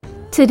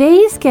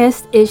Today's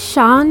guest is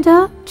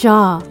Shonda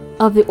Jha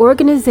of the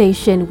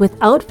organization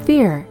Without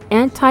Fear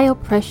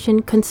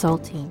Anti-Oppression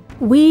Consulting.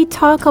 We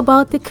talk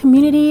about the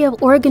community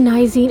of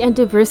organizing and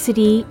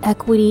diversity,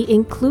 equity,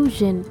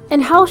 inclusion,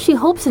 and how she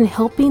hopes in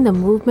helping the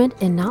movement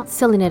and not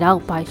selling it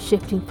out by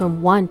shifting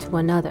from one to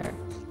another.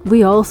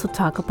 We also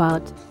talk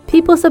about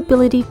people's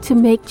ability to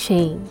make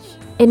change,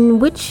 in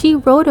which she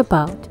wrote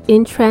about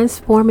in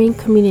Transforming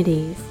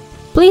Communities.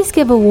 Please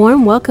give a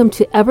warm welcome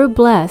to Ever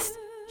Blessed,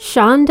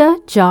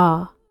 Shonda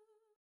Jha.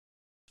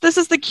 This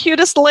is the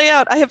cutest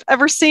layout I have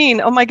ever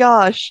seen. Oh my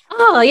gosh.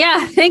 Oh,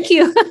 yeah. Thank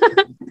you.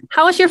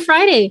 How was your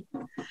Friday?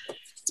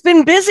 It's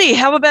been busy.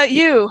 How about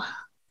you?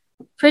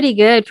 Pretty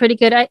good. Pretty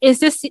good. Is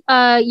this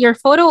your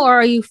photo or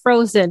are you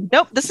frozen?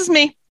 Nope, this is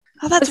me.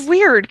 Oh, that's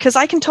weird because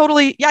I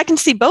can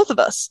see both of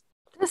us.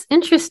 That's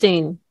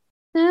interesting.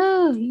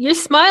 Oh, you're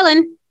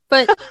smiling,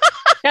 but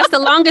that's the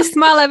longest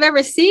smile I've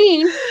ever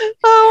seen.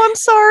 Oh, I'm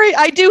sorry.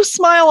 I do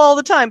smile all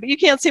the time, but you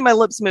can't see my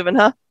lips moving,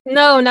 huh?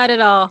 No, not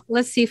at all.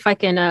 Let's see if I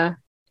can.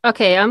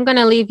 Okay, I'm going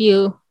to leave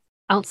you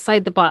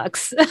outside the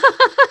box because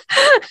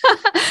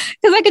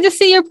I can just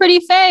see your pretty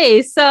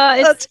face.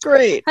 That's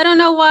great. I don't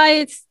know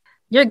why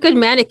you're a good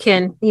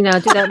mannequin, do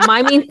that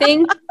miming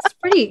thing.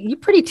 You're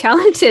pretty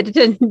talented.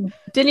 Didn't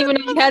even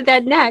know you had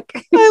that neck.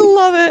 I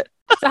love it.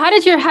 So how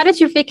did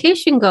your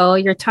vacation go?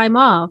 Your time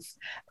off?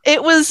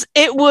 It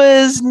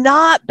was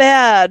not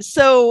bad.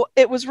 So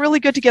it was really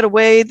good to get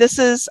away. This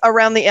is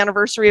around the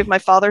anniversary of my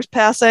father's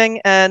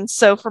passing. And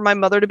so for my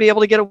mother to be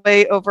able to get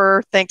away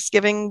over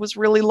Thanksgiving was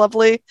really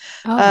lovely.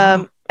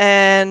 Oh.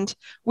 And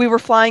we were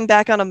flying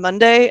back on a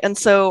Monday. And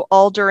so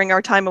all during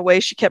our time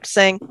away, she kept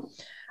saying,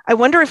 I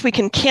wonder if we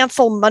can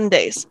cancel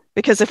Mondays,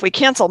 because if we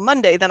cancel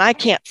Monday, then I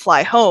can't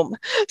fly home.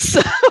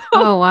 So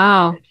oh,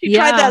 wow. She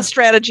tried that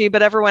strategy,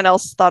 but everyone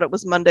else thought it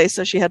was Monday,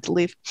 so she had to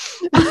leave.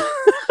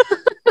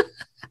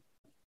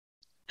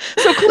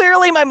 So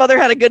clearly my mother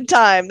had a good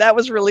time. That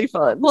was really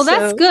fun. Well,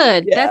 that's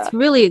good. Yeah.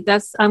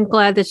 I'm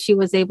glad that she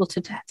was able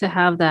to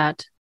have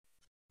that.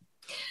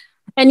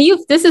 And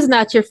this is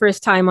not your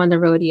first time on the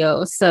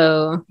rodeo,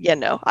 so. Yeah,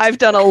 no, I've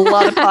done a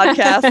lot of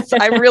podcasts.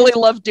 I really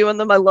love doing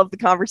them. I love the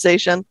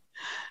conversation.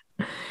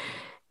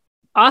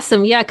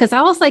 Awesome. Yeah. Cause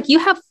I was like, you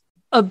have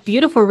a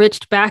beautiful,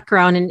 rich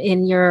background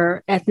in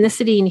your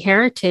ethnicity and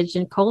heritage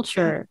and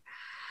culture.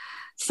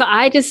 So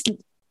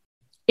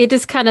it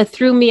just kind of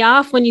threw me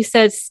off when you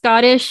said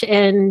Scottish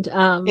and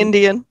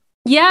Indian.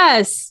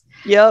 Yes.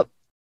 Yep.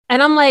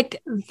 And I'm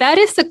like, that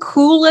is the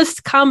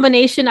coolest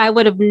combination I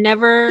would have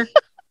never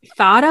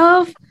thought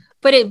of,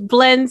 but it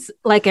blends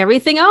like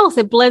everything else.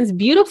 It blends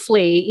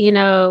beautifully,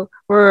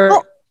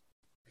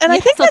 I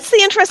think that's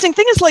the interesting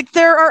thing is like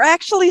there are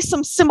actually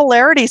some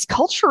similarities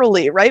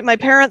culturally, right? My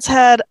parents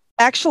had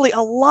actually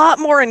a lot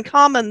more in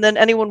common than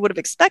anyone would have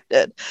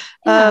expected.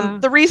 Yeah.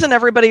 The reason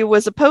everybody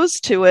was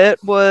opposed to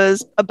it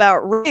was about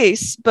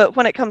race, but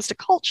when it comes to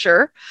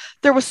culture,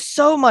 there was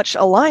so much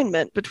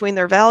alignment between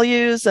their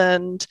values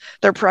and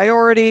their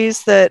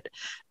priorities that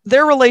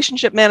their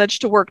relationship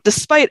managed to work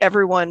despite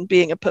everyone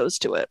being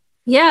opposed to it.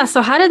 Yeah.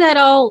 So how did that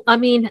all, I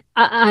mean,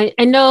 I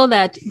know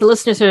that the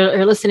listeners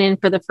are listening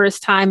for the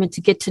first time and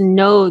to get to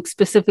know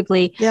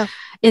specifically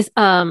is,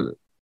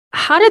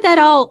 how did that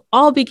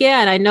all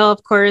began? I know,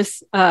 of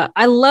course,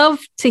 I love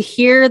to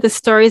hear the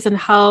stories on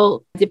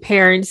how the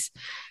parents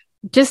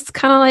just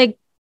kind of like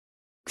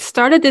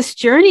started this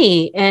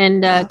journey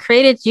and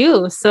created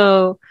you.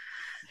 So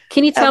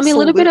can you tell me a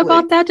little bit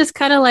about that? Just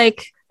kind of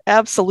like.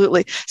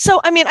 Absolutely.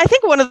 So, I mean, I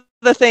think one of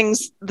the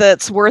things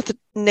that's worth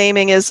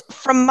naming is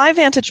from my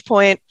vantage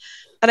point,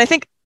 and I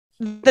think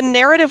the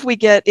narrative we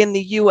get in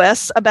the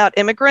US about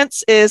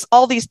immigrants is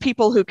all these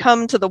people who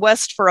come to the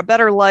West for a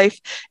better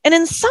life. And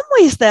in some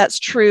ways that's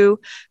true,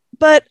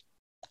 but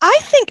I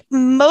think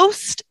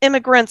most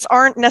immigrants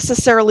aren't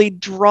necessarily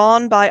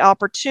drawn by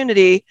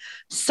opportunity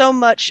so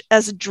much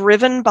as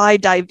driven by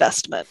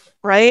divestment,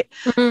 right?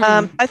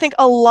 Mm-hmm. I think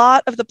a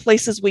lot of the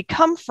places we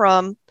come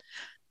from.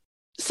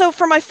 So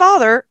for my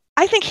father,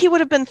 I think he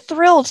would have been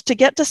thrilled to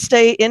get to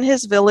stay in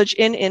his village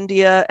in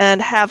India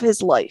and have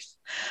his life.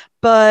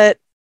 But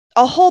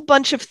a whole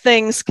bunch of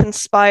things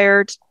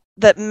conspired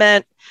that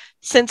meant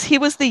since he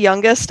was the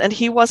youngest and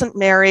he wasn't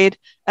married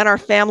and our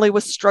family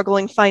was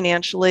struggling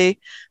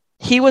financially,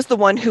 he was the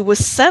one who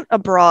was sent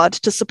abroad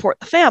to support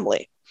the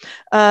family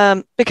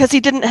because he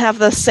didn't have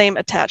the same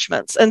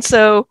attachments. And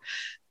so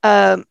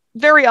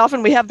very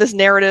often we have this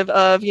narrative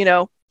of,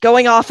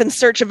 going off in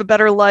search of a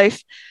better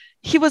life.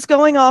 He was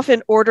going off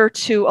in order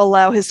to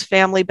allow his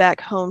family back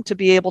home to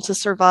be able to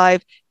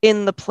survive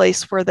in the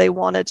place where they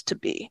wanted to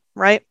be,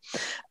 right?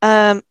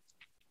 And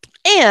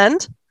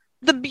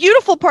the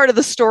beautiful part of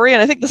the story,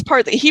 and I think this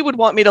part that he would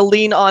want me to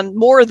lean on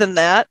more than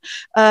that,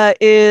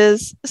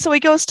 is so he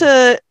goes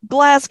to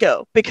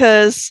Glasgow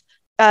because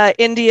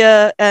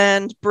India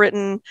and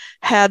Britain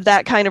had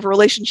that kind of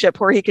relationship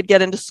where he could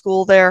get into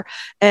school there.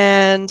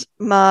 And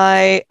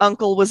my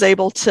uncle was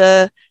able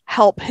to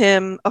help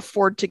him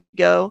afford to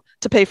go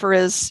to pay for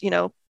his,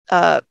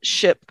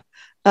 ship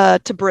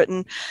to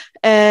Britain.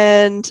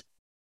 And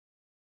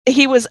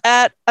he was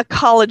at a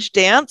college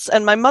dance,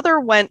 and my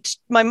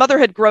mother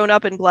had grown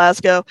up in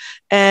Glasgow,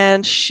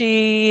 and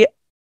she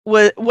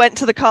went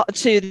to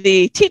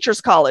the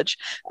teachers college,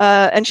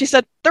 and she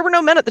said there were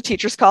no men at the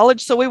teachers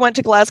college, so we went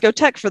to Glasgow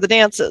Tech for the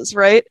dances,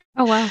 right?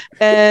 Oh, wow.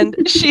 And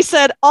she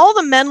said all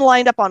the men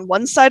lined up on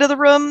one side of the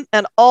room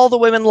and all the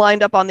women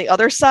lined up on the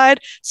other side,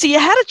 so you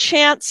had a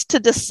chance to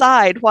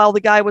decide while the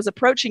guy was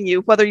approaching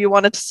you whether you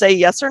wanted to say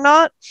yes or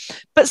not.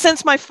 But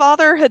since my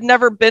father had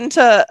never been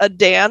to a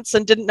dance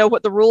and didn't know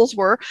what the rules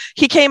were,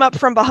 he came up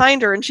from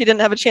behind her and she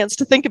didn't have a chance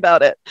to think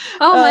about it.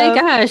 Oh my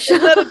gosh.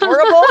 Isn't that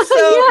adorable?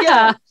 So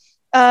yeah.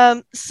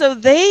 So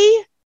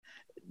they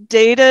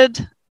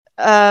dated.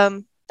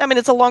 I mean,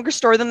 it's a longer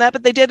story than that,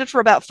 but they dated for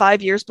about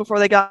 5 years before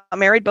they got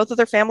married. Both of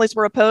their families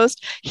were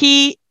opposed.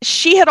 She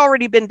had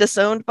already been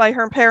disowned by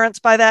her parents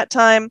by that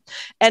time,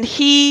 and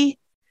he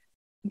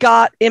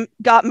got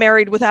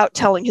married without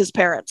telling his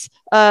parents.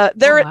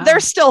 They're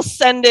still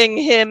sending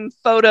him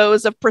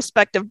photos of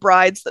prospective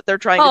brides that they're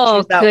trying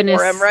to choose out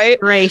for him, right?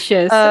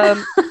 Gracious.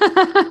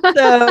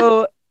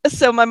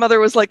 So my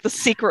mother was like the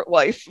secret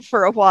wife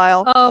for a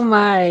while. Oh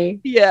my.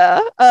 Yeah.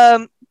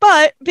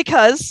 But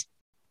because,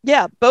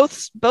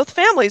 both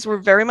families were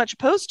very much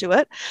opposed to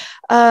it.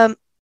 And,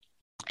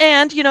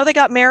 they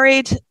got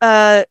married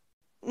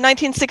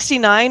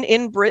 1969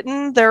 in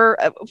Britain.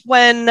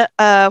 When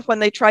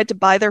they tried to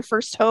buy their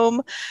first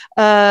home,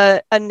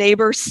 a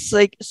neighbor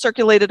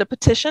circulated a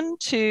petition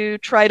to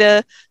try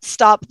to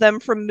stop them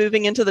from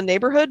moving into the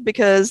neighborhood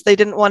because they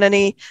didn't want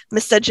any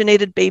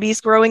miscegenated babies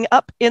growing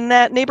up in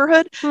that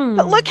neighborhood.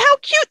 But look how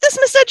cute this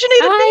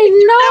miscegenated baby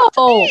turned out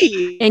to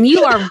be. And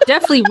you are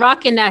definitely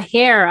rocking that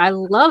hair. I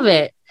love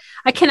it.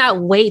 I cannot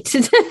wait.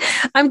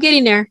 I'm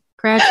getting there.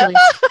 Gradually.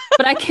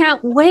 But I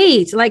can't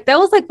wait. Like, that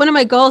was like one of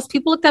my goals.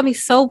 People looked at me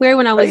so weird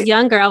when I was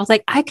younger. I was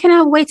like, I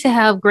cannot wait to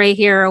have gray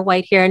hair or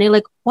white hair. And they're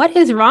like, what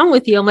is wrong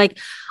with you? I'm like,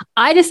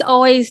 I just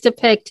always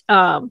depict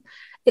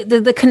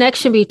the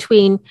connection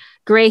between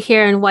gray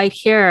hair and white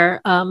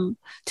hair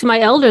to my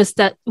elders,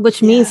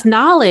 which means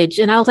knowledge.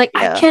 And I was like,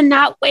 I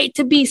cannot wait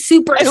to be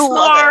super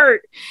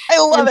smart. I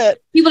love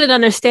it. People didn't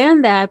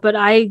understand that, but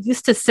I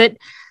used to sit.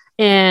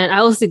 And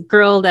I was the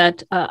girl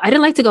that I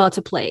didn't like to go out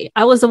to play.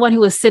 I was the one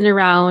who was sitting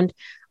around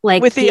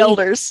like with the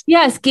elders.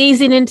 Yes,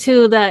 gazing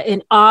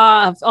in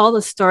awe of all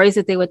the stories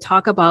that they would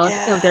talk about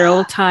of their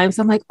old times.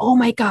 I'm like, oh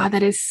my God,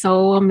 that is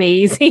so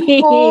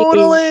amazing.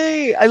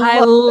 Totally.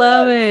 I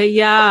love it.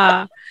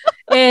 Yeah.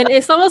 And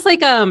it's almost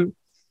like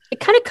it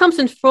kind of comes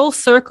in full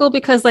circle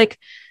because like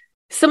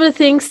some of the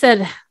things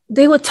that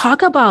they would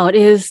talk about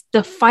is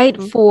the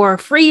fight for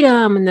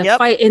freedom and the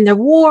fight in the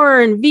war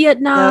in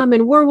Vietnam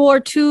and World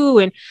War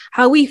II and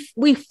how we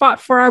fought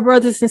for our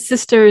brothers and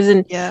sisters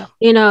and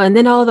and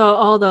then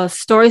all the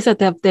stories that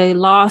they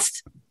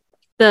lost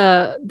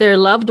their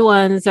loved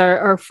ones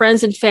or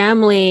friends and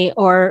family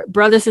or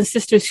brothers and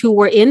sisters who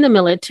were in the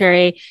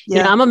military.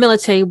 I'm a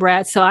military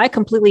brat, so I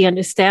completely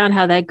understand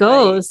how that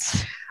goes.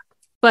 Right.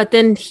 But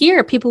then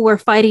here people were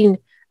fighting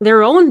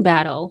their own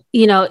battle,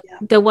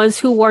 the ones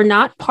who were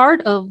not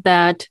part of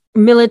that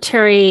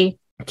military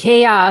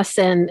chaos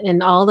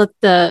and all of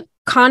the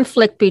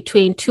conflict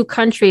between two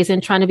countries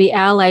and trying to be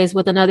allies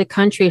with another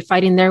country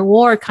fighting their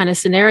war kind of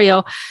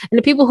scenario. And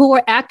the people who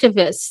were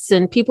activists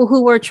and people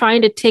who were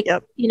trying to take,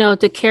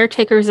 the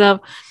caretakers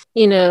of,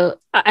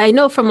 I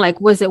know from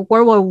was it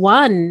World War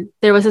I,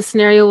 there was a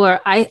scenario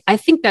where I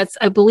think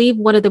I believe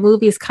one of the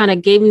movies kind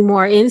of gave me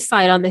more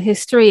insight on the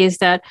history is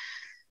that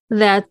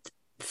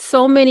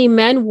so many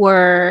men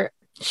were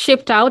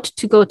shipped out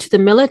to go to the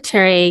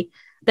military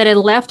that it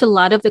left a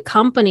lot of the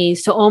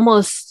companies to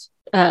almost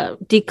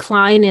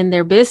decline in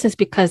their business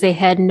because they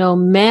had no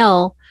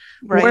male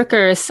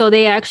workers. So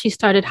they actually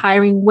started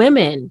hiring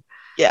women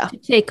to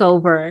take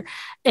over.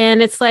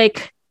 And it's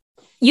like,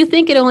 you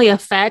think it only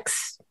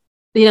affects,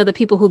 the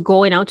people who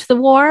going out to the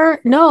war.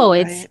 No,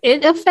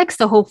 it affects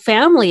the whole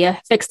family. It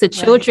affects the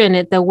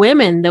children, the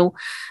women,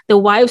 the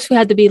wives who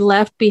had to be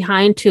left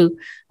behind to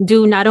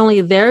do not only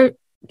their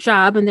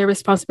job and their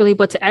responsibility,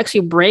 but to actually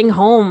bring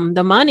home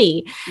the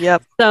money.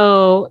 Yep.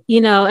 So,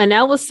 and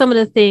that was some of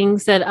the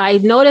things that I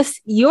noticed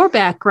your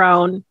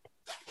background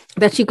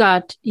that you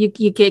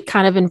get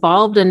kind of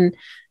involved in,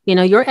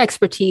 your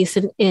expertise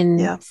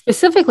in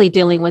specifically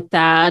dealing with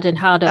that and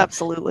how to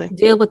absolutely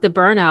deal with the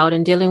burnout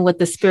and dealing with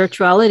the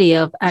spirituality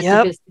of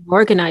activism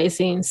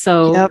organizing.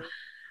 So,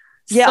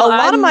 a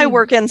lot of my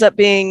work ends up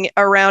being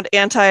around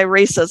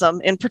anti-racism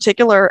in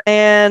particular.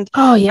 And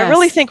I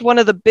really think one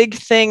of the big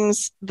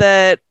things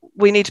that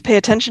we need to pay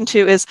attention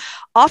to is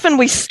often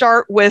we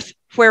start with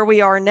where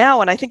we are now.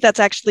 And I think that's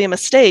actually a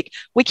mistake.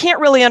 We can't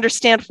really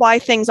understand why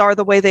things are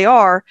the way they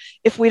are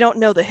if we don't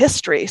know the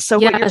history. So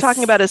what you're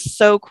talking about is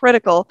so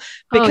critical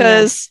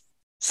because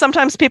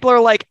sometimes people are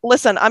like,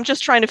 listen, I'm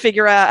just trying to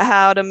figure out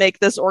how to make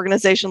this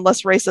organization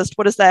less racist.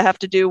 What does that have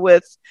to do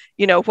with,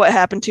 what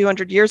happened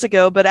 200 years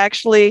ago? But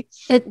actually,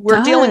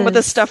 we're dealing with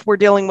the stuff we're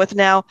dealing with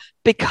now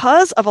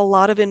because of a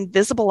lot of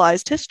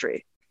invisibilized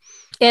history.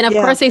 And of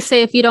course, they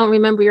say if you don't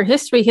remember your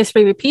history,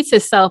 history repeats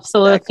itself.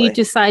 So if you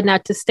decide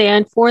not to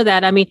stand for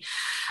that, I mean,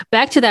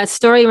 back to that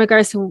story in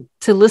regards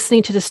to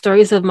listening to the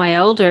stories of my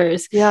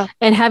elders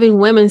and having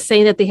women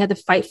saying that they had to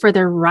fight for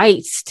their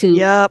rights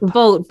to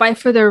vote, fight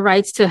for their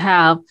rights to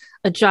have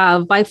a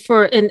job, fight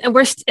for, and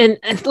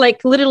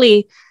like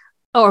literally,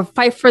 or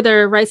fight for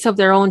their rights of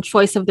their own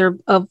choice of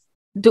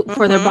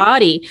for their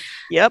body.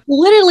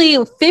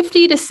 Literally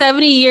 50 to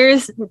 70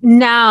 years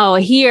now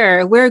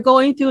here, we're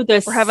going through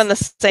this. We're having the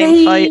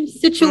same fight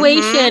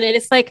situation. And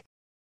it's like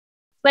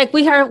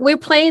we're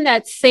playing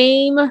that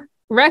same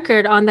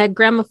record on that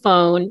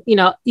gramophone. You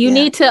know, you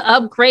need to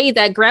upgrade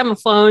that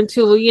gramophone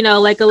to, you know,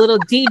 like a little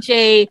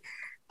DJ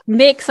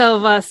mix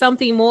of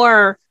something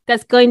more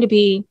that's going to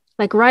be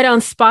like right on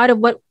spot of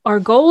what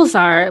our goals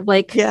are.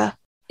 Like,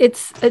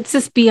 it's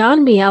just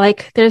beyond me.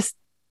 There's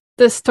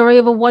the story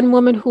of a one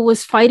woman who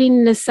was fighting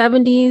in the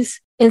 70s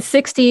and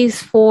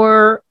 60s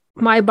for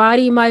my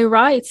body, my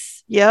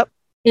rights.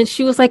 And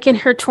she was like in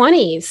her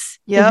 20s,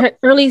 in her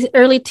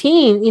early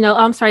teen,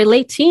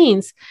 late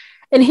teens.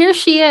 And here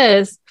she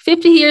is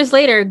 50 years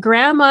later,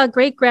 grandma,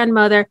 great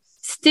grandmother,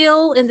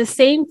 still in the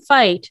same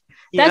fight.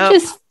 That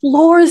just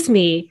floors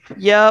me.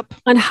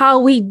 On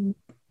how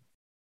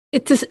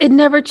it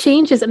never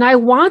changes. And I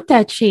want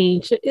that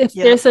change. If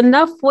there's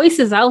enough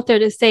voices out there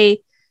to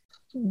say,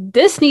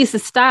 this needs to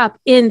stop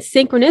in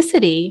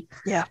synchronicity.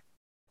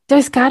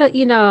 There's gotta,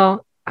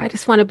 I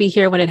just want to be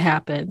here when it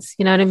happens.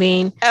 You know what I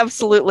mean?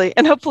 Absolutely.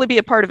 And hopefully be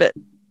a part of it.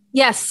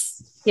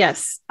 Yes.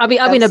 I'll be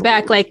in the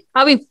back. Like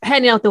I'll be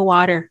handing out the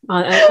water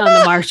on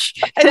the march.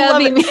 That'll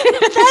be me.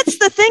 That's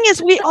the thing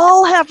is we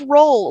all have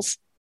roles.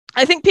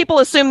 I think people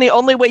assume the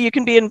only way you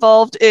can be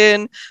involved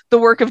in the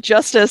work of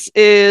justice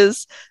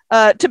is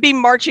to be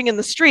marching in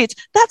the streets.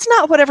 That's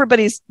not what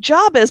everybody's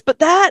job is, but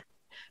that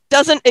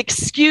doesn't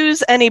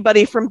excuse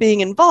anybody from being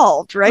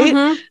involved, right?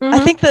 I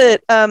think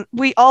that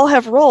we all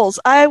have roles.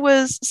 Back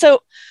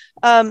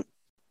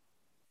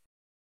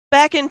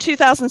in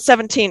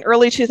 2017,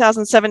 early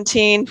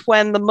 2017,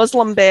 when the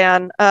Muslim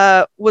ban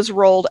was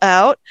rolled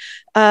out,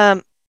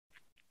 a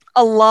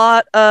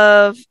lot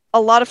of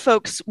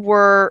folks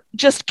were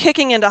just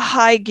kicking into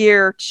high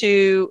gear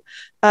to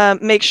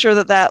make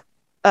sure that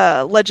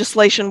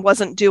legislation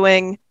wasn't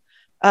doing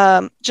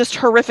just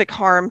horrific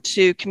harm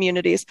to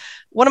communities.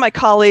 One of my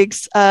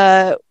colleagues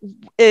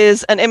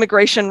is an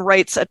immigration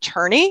rights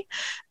attorney,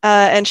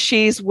 and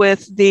she's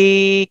with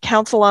the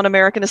Council on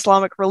American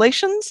Islamic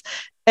Relations.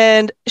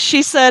 And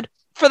she said,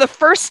 for the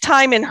first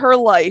time in her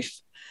life,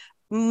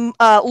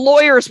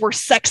 lawyers were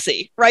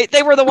sexy, right?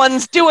 They were the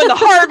ones doing the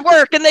hard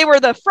work and they were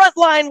the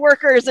frontline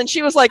workers. And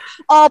she was like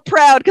all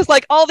proud because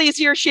like all these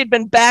years she had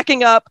been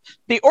backing up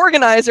the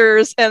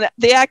organizers and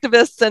the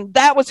activists and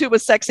that was who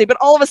was sexy. But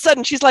all of a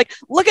sudden she's like,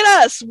 look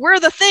at us, we're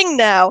the thing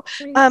now.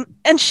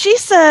 And she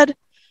said,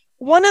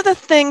 one of the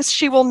things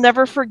she will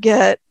never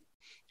forget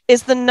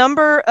is the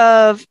number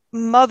of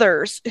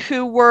mothers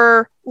who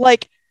were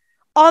like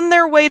on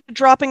their way to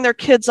dropping their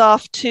kids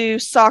off to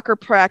soccer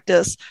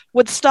practice,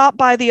 would stop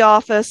by the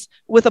office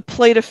with a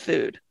plate of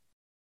food.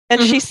 And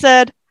she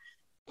said,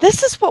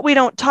 this is what we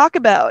don't talk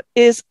about,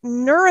 is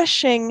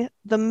nourishing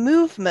the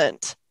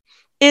movement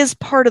is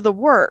part of the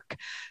work.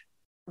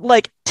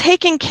 Like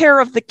taking care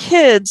of the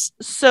kids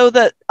so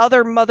that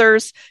other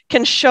mothers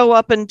can show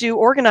up and do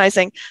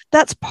organizing.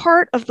 That's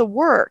part of the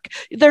work.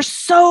 There's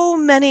so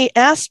many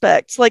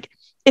aspects. Like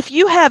if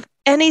you have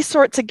any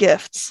sorts of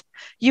gifts,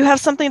 you have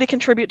something to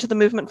contribute to the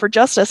movement for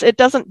justice. It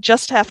doesn't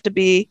just have to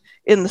be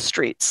in the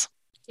streets.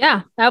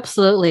 Yeah,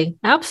 absolutely.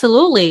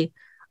 Absolutely.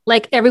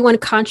 Like everyone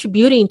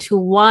contributing to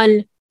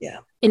one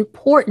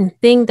important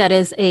thing that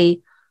is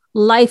a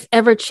life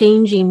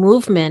ever-changing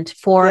movement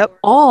for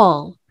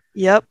all.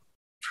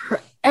 For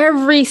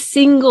every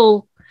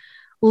single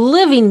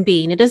living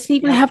being. It doesn't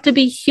even have to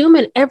be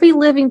human. Every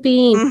living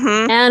being,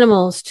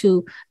 animals,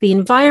 to the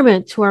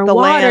environment, to our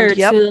water, to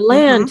the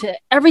land, to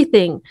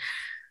everything.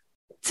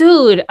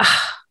 Dude,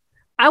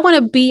 I want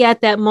to be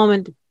at that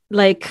moment,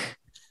 like,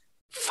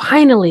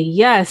 finally,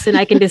 yes. And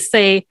I can just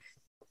say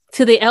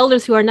to the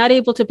elders who are not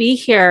able to be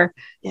here,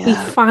 we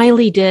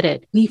finally did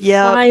it. We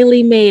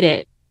finally made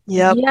it.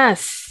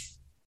 Yes.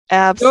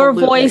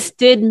 Absolutely. Your voice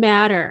did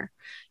matter.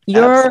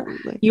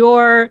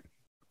 Your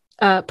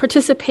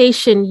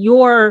participation,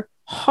 your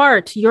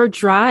heart, your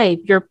drive,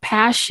 your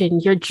passion,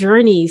 your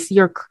journeys,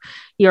 your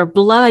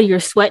blood, your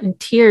sweat and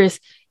tears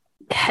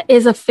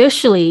is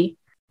officially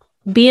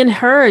being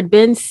heard,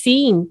 been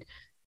seen,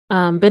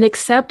 been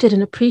accepted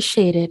and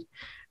appreciated.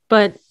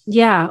 But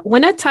yeah,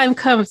 when that time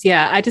comes,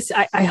 I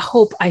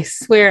hope, I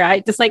swear,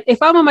 I just like,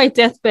 if I'm on my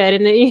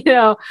deathbed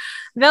and,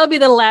 that'll be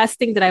the last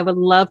thing that I would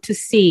love to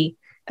see.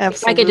 Absolutely.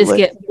 If I could just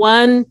get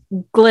one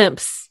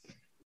glimpse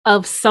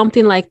of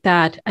something like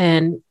that.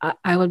 And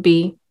I would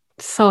be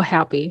so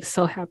happy,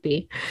 so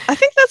happy. I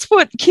think that's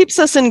what keeps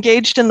us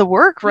engaged in the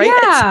work, right?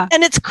 Yeah.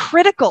 And it's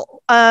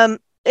critical.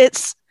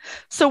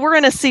 So we're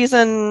in a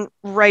season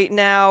right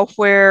now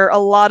where a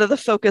lot of the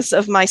focus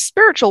of my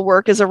spiritual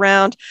work is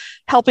around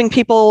helping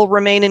people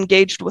remain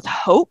engaged with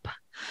hope.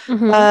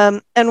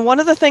 And one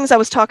of the things I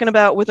was talking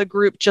about with a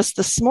group just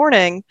this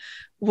morning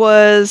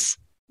was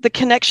the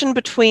connection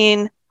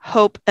between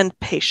hope and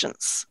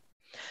patience.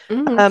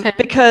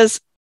 Because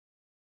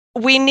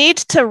we need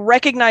to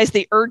recognize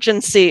the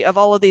urgency of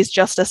all of these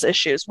justice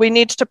issues. We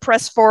need to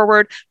press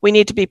forward. We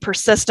need to be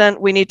persistent.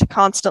 We need to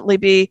constantly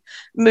be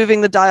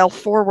moving the dial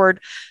forward.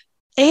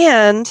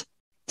 And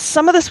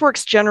some of this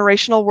work's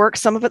generational work.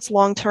 Some of it's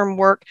long-term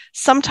work.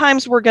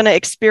 Sometimes we're going to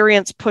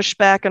experience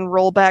pushback and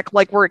rollback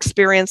like we're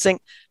experiencing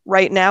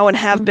right now and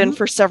have been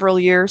for several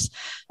years.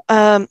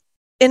 In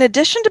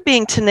addition to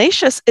being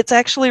tenacious, it's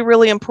actually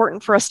really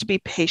important for us to be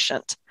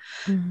patient.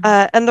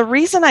 And the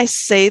reason I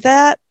say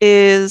that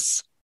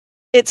is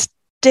it's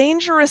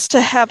dangerous to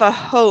have a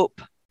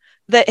hope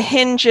that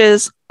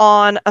hinges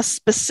on a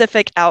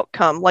specific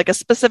outcome, like a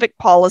specific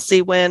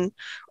policy win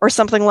or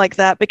something like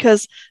that,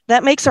 because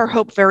that makes our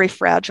hope very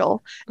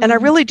fragile. And I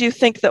really do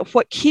think that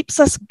what keeps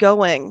us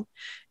going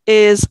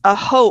is a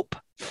hope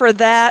for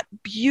that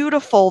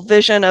beautiful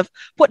vision of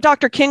what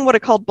Dr. King would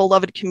have called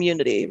beloved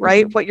community,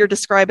 right? What you're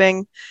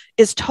describing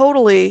is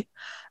totally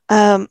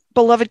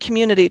beloved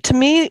community. To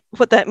me,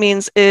 what that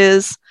means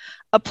is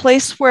a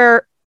place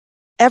where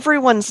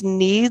everyone's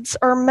needs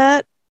are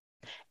met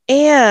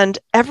and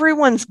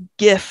everyone's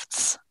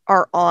gifts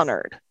are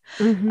honored.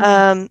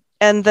 And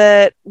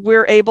that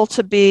we're able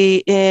to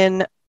be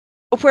in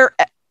where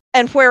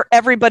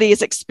everybody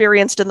is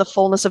experienced in the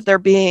fullness of their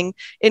being,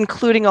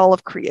 including all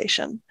of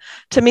creation.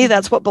 To me,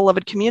 that's what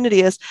beloved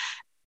community is.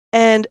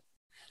 And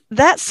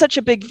that's such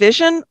a big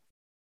vision.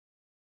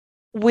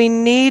 We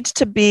need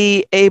to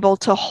be able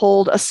to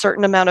hold a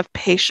certain amount of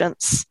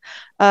patience,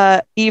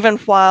 even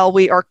while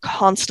we are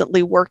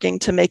constantly working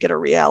to make it a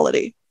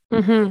reality.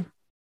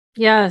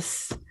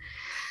 Yes.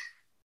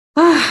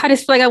 I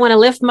just feel like I want to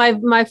lift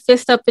my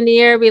fist up in the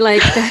air and be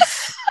like,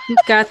 you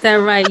got that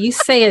right. You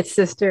say it,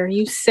 sister.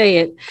 You say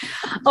it.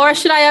 Or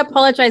should I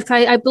apologize?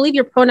 I believe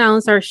your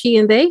pronouns are she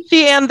and they.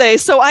 She and they.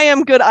 So I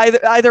am good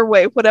either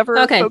way,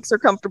 whatever folks are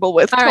comfortable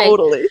with. All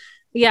totally. Right.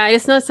 Yeah, I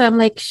just noticed I'm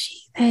like, she,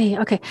 they.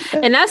 Okay.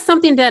 And that's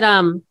something that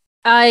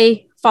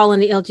I fall in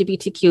the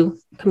LGBTQ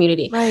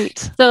community. Right.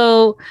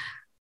 So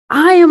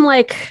I am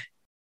like,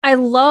 I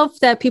love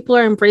that people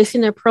are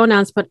embracing their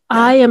pronouns, but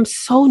I am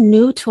so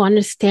new to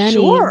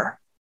understanding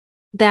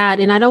that.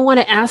 And I don't want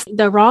to ask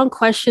the wrong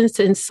questions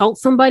to insult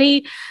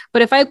somebody.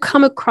 But if I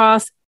come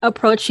across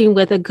approaching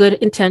with a good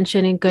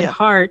intention and good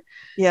heart,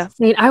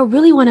 saying, I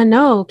really want to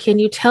know, can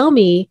you tell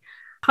me,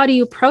 how do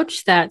you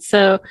approach that?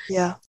 So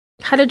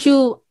how did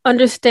you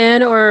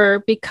understand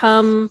or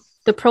become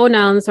the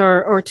pronouns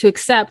or to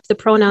accept the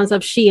pronouns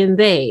of she and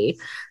they?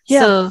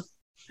 So,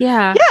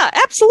 yeah,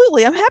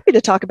 absolutely. I'm happy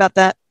to talk about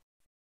that.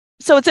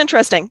 So it's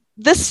interesting.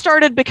 This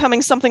started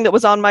becoming something that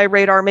was on my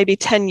radar maybe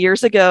 10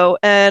 years ago.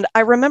 And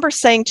I remember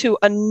saying to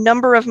a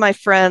number of my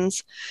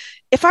friends,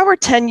 if I were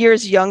 10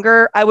 years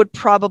younger, I would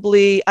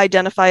probably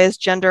identify as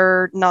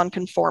gender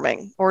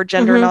nonconforming or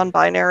gender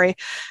non-binary.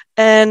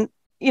 And,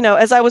 you know,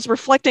 as I was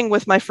reflecting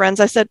with my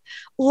friends, I said,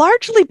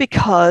 largely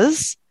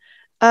because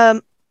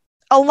a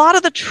lot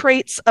of the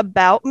traits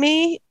about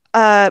me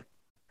are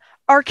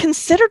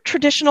considered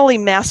traditionally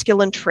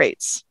masculine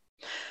traits.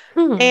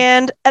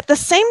 And at the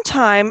same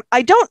time,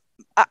 I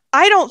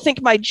don't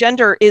think my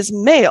gender is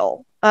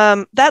male.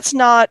 That's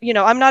not, you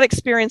know, I'm not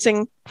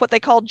experiencing what they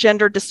call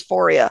gender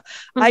dysphoria.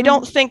 I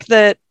don't think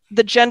that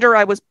the gender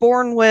I was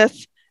born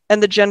with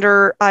and the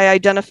gender I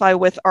identify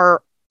with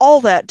are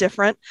all that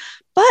different.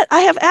 But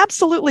I have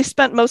absolutely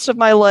spent most of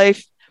my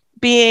life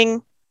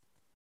being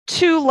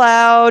too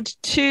loud,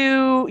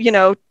 too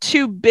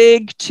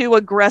big, too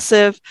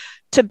aggressive,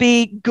 to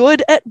be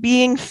good at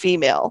being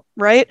female,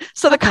 right?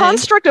 So the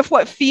construct of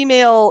what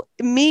female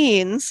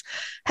means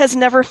has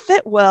never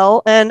fit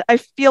well. And I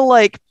feel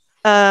like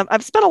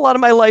I've spent a lot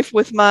of my life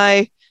with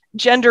my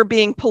gender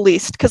being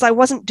policed because I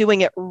wasn't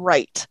doing it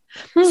right.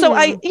 So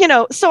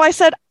I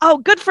said, oh,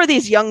 good for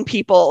these young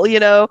people,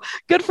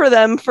 good for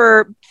them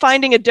for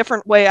finding a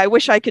different way. I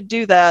wish I could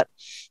do that.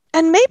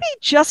 And maybe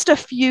just a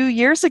few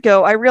years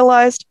ago, I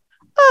realized,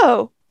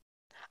 oh,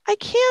 I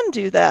can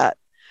do that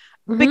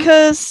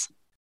because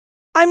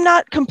I'm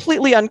not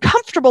completely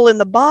uncomfortable in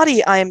the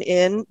body I'm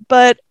in,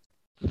 but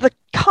the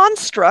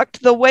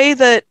construct, the way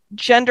that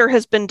gender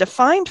has been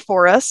defined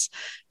for us,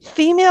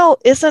 female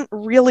isn't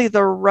really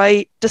the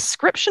right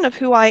description of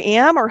who I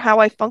am or how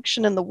I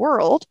function in the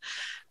world.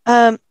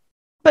 But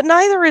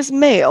neither is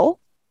male.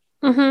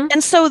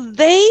 And so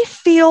they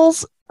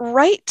feels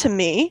right to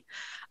me,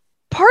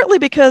 partly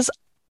because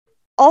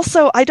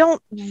also I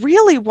don't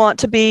want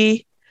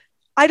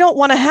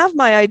to have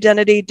my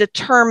identity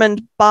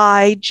determined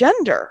by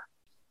gender.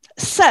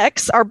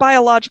 Sex, our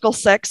biological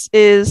sex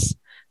is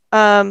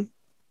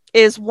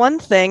one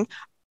thing,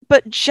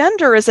 but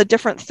gender is a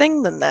different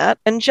thing than that.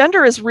 And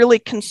gender is really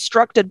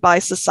constructed by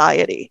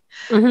society.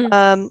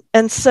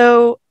 And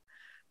so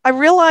I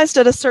realized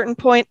at a certain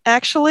point,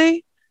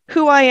 actually,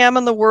 who I am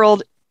in the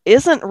world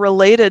isn't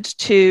related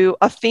to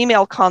a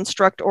female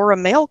construct or a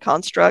male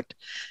construct.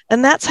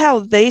 And that's how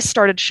they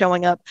started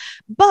showing up.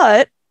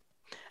 But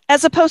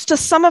as opposed to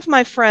some of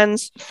my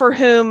friends for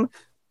whom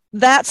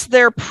that's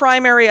their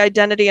primary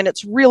identity, and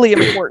it's really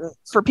important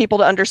for people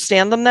to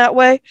understand them that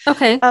way.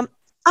 Okay.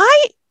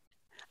 I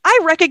I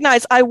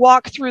recognize I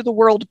walk through the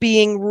world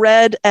being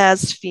read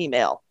as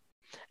female.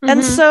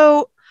 And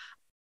so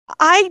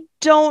I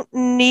don't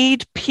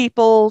need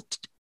people.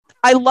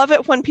 I love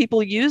it when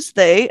people use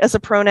they as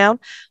a pronoun,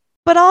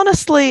 but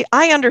honestly,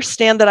 I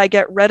understand that I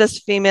get read as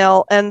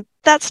female, and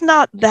that's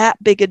not that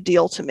big a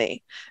deal to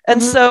me.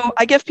 And so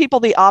I give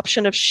people the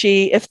option of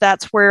she if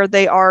that's where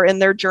they are in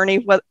their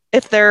journey,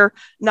 if they're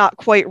not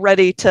quite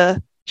ready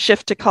to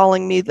shift to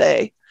calling me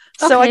they.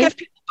 So I give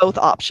people both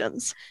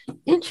options.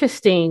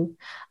 Interesting.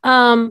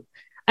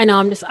 I know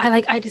I'm just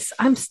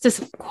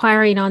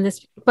inquiring on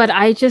this, but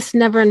I just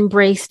never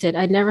embraced it.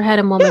 I never had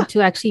a moment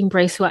to actually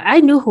embrace who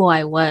I knew who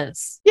I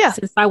was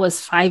since I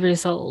was 5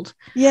 years old.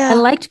 Yeah. I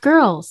liked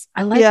girls.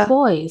 I liked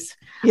boys.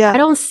 Yeah. I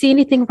don't see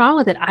anything wrong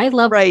with it. I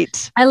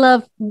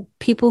love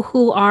people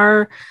who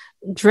are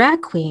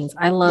drag queens.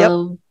 I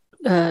love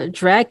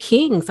drag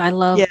kings. I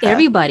love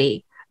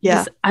everybody.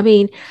 Yeah. I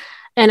mean,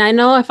 and I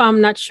know if I'm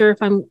not sure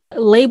if I'm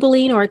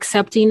labeling or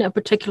accepting a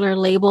particular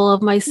label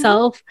of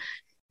myself,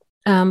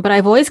 but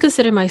I've always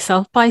considered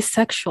myself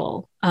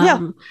bisexual.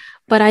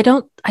 But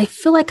I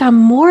feel like I'm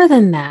more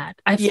than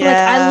that. I feel like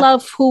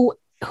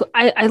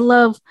I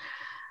love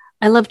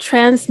I love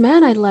trans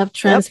men. I love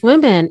trans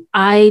women.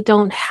 I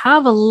don't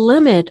have a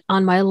limit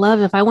on my love.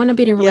 If I want to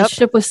be in a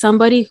relationship with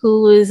somebody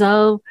who is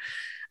of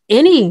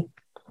any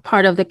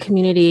part of the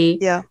community,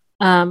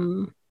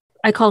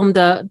 I call them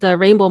the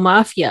Rainbow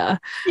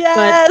Mafia.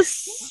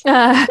 Yes.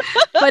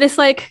 But it's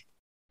like,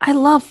 I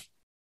love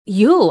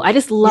you. I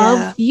just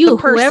love you.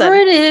 Whoever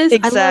it is,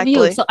 I love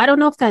you. So I don't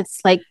know if that's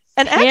like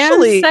and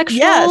actually,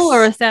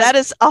 or is that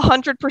is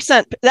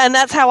 100%. And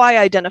that's how I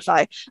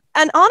identify.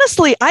 And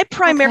honestly, I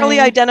primarily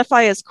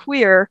identify as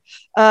queer,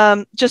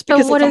 just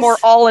because it's a more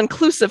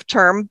all-inclusive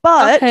term.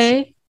 But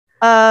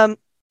and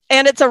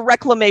it's a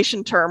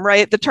reclamation term,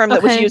 right? The term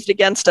that was used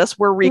against us,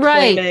 we're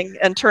reclaiming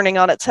and turning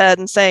on its head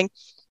and saying,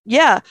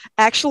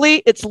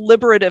 actually, it's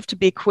liberative to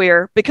be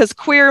queer, because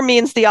queer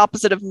means the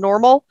opposite of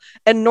normal,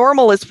 and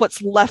normal is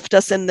what's left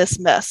us in this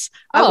mess.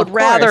 I would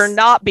rather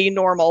not be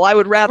normal. I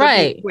would rather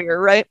be queer,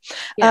 right?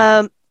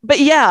 But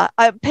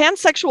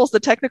pansexual is the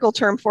technical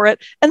term for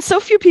it, and so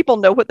few people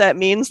know what that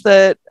means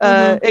that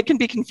it can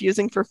be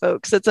confusing for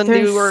folks. It's a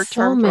newer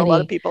term for a lot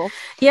of people.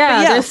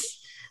 I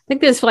think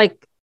there's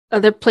like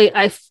other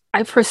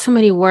I've heard so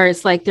many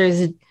words, like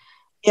there's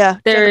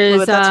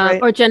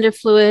or gender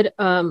fluid.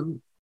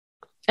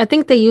 I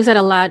think they use that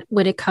a lot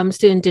when it comes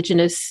to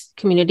Indigenous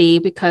community,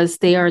 because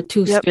they are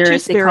two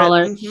spirits, they call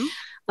it.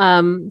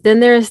 Then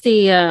there's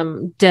the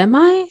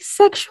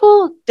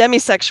demisexual.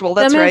 Demisexual,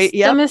 that's right.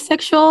 Yeah.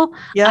 Demisexual.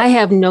 Yep. I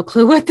have no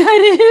clue what that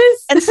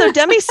is. And so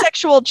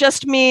demisexual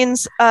just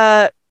means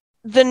the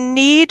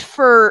need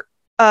for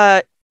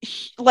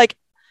like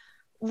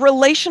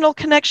relational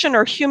connection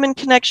or human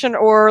connection,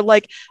 or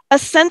like a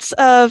sense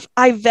of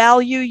I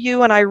value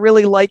you and I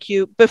really like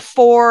you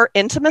before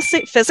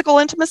intimacy, physical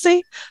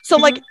intimacy. So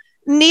like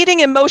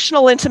needing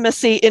emotional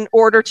intimacy in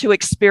order to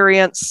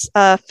experience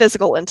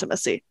physical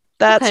intimacy.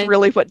 That's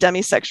really what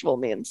demisexual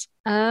means.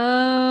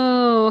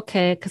 Oh,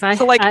 okay.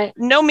 Because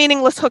no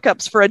meaningless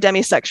hookups for a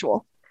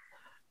demisexual.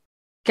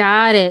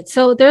 Got it.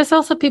 So there's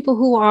also people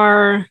who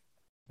are,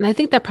 and I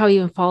think that probably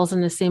even falls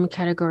in the same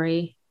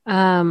category.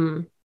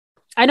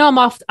 I know I'm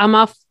off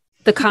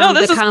the convo. No,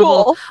 this is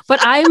cool. But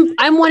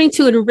I'm wanting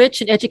to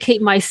enrich and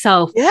educate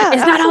myself. Yeah,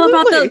 it's not all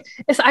about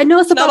I know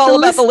it's about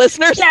the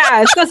listeners.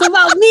 Yeah, it's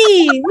about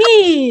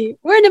me.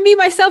 We're in the me,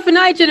 myself, and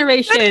I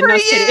generation. Good for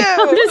you.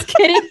 I'm just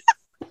kidding.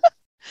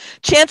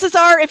 Chances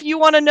are, if you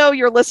want to know,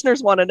 your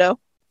listeners want to know.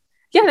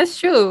 Yeah, that's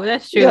true.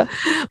 Yeah.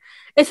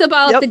 It's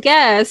about the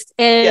guest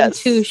and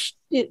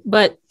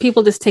but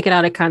people just take it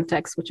out of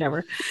context,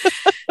 whichever.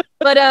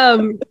 But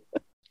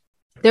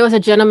there was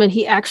a gentleman,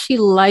 he actually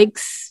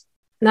likes,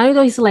 not only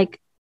does he like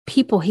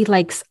people, he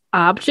likes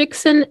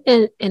objects in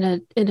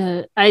a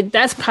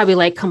that's probably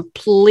like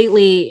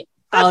completely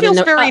that feels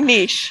very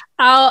niche.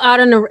 Out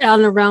in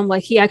the realm,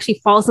 like he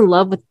actually falls in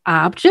love with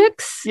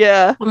objects.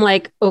 Yeah. I'm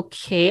like,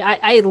 okay,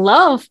 I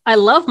love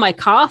my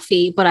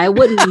coffee, but I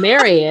wouldn't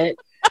marry it.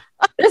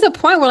 There's a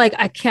point where like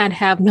I can't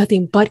have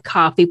nothing but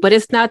coffee, but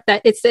it's not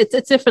that, it's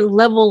a different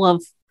level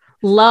of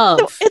love.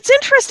 So it's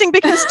interesting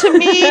because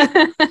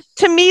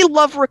to me,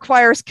 love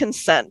requires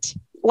consent.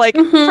 Like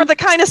for the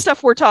kind of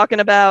stuff we're talking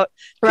about,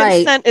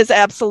 consent is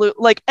absolute.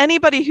 Like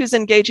anybody who's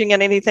engaging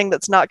in anything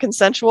that's not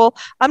consensual,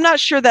 I'm not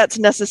sure that's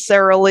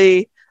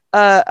necessarily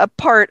a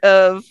part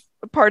of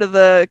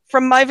the,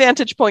 from my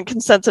vantage point,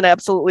 consent's an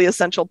absolutely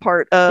essential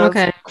part of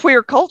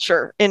queer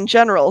culture in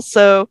general.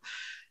 So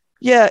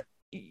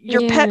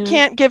your pet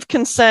can't give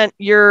consent.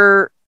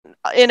 Your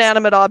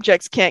inanimate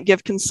objects can't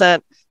give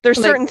consent. There's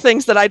certain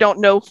things that I don't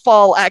know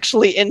fall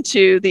actually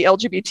into the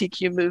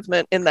LGBTQ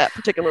movement in that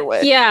particular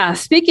way. Yeah.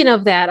 Speaking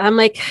of that, I'm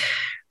like,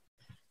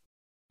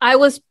 I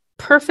was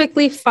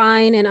perfectly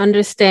fine in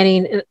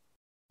understanding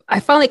I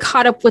finally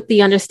caught up with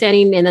the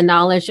understanding and the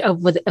knowledge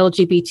of what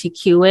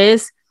LGBTQ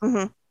is.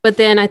 Mm-hmm. But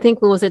then I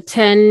think, what was it,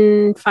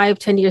 10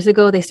 years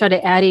ago, they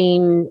started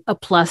adding a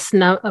plus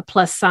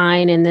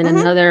sign, and then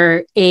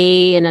another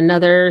A,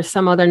 and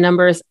some other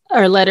numbers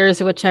or letters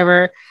or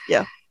whichever.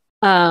 Yeah.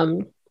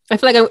 I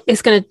feel like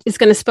it's gonna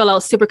spell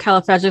out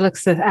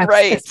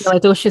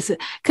supercalifragilisticexpialidocious,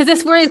 because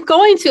that's where it's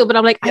going to. But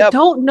I'm like, I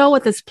don't know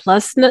what this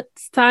plus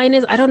sign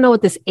is. I don't know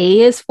what this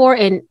A is for,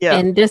 and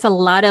there's a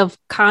lot of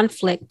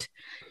conflict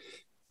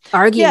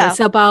arguments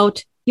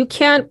about, you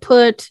can't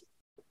put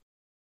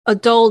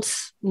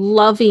adults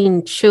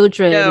loving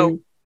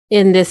children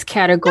in this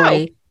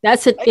category. No.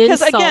 That's an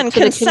insult to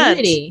consent. The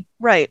community.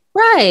 Right.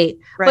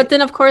 But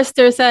then, of course,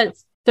 there's that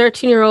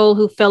 13-year-old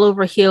who fell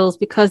over heels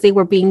because they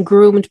were being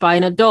groomed by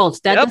an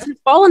adult. That doesn't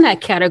fall in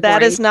that category.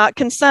 That is not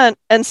consent.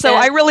 And so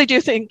I really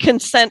do think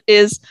consent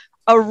is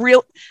a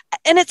real,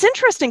 and it's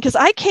interesting because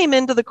I came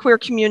into the queer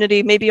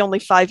community maybe only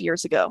 5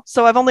 years ago.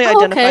 So I've only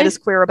identified as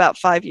queer about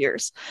 5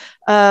 years.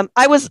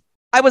 I was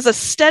a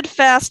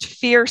steadfast,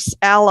 fierce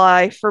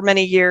ally for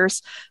many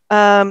years.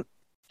 And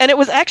it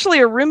was actually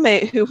a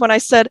roommate who, when I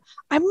said,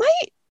 I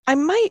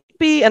might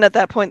be, and at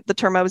that point, the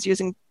term I was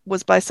using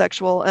was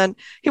bisexual. And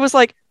he was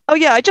like, oh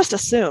yeah, I just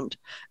assumed.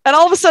 And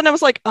all of a sudden I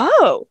was like,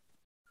 oh,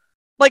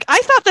 like I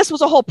thought this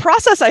was a whole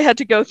process I had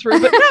to go through,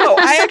 but no,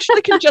 I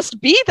actually can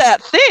just be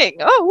that thing.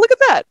 Oh, look at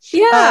that.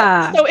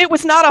 Yeah. So it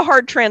was not a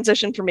hard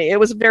transition for me. It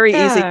was very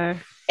easy.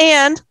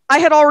 And I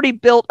had already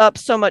built up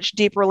so much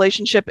deep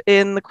relationship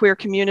in the queer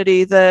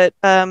community that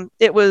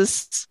it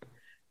was,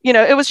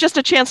 it was just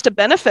a chance to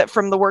benefit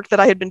from the work that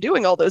I had been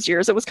doing all those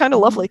years. It was kind of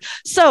lovely.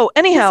 So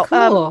anyhow,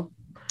 cool.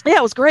 Yeah,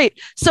 it was great.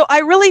 So I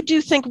really do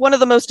think one of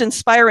the most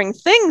inspiring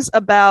things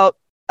about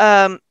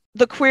the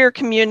queer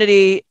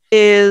community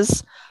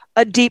is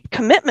a deep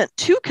commitment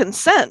to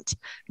consent.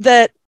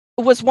 That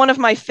was one of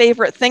my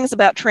favorite things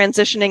about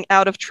transitioning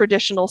out of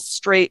traditional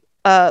straight,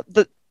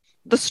 the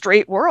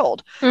straight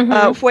world,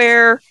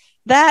 where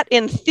that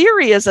in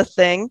theory is a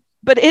thing,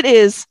 but it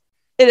is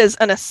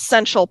an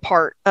essential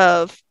part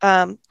of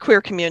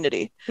queer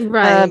community.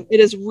 Right. It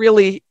is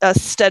really a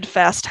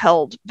steadfast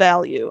held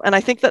value. And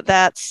I think that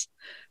that's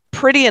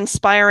pretty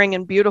inspiring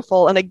and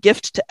beautiful, and a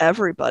gift to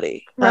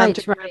everybody,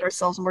 to ground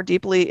ourselves more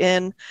deeply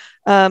in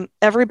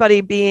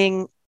everybody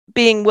being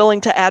willing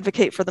to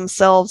advocate for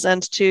themselves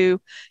and to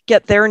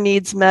get their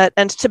needs met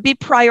and to be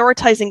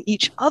prioritizing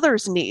each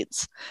other's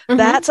needs.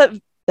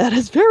 That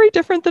is very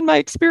different than my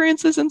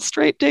experiences in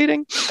straight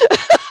dating.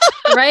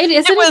 Right?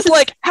 It was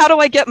like, how do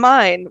I get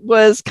mine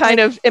was kind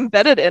of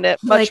embedded in it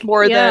much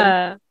more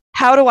than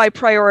how do I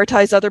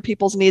prioritize other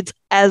people's needs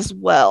as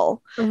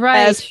well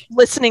as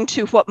listening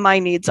to what my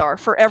needs are.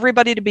 For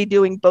everybody to be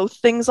doing both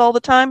things all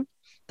the time,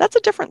 that's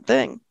a different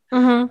thing.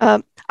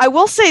 I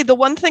will say the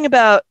one thing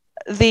about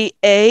the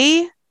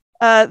A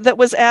that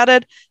was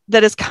added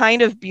that is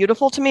kind of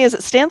beautiful to me is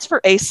it stands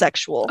for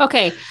asexual.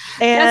 Okay.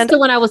 And that's the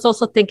one I was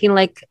also thinking,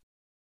 like,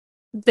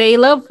 they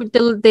love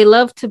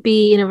to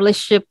be in a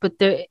relationship, but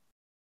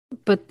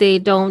they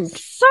don't.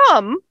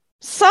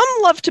 Some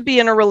love to be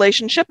in a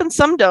relationship and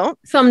some don't.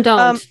 Some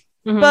don't.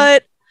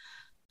 But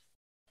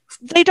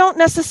they don't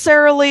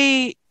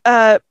necessarily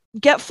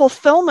get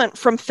fulfillment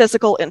from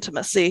physical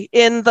intimacy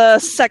in the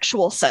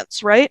sexual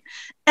sense, right?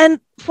 And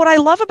what I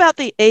love about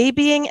the A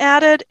being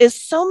added is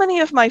so many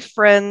of my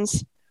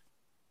friends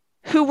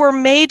who were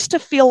made to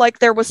feel like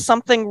there was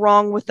something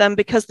wrong with them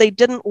because they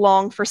didn't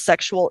long for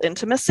sexual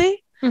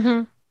intimacy.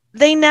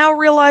 They now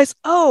realize,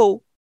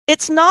 oh,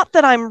 it's not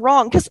that I'm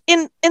wrong. Because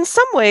in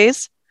some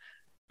ways,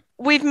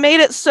 we've made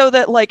it so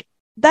that, like,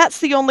 that's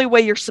the only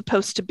way you're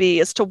supposed to be,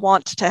 is to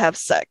want to have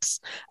sex.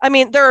 I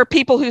mean, there are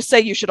people who say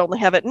you should only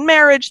have it in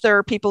marriage. There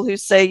are people who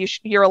say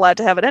you're allowed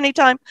to have it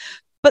anytime.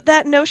 But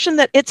that notion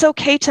that it's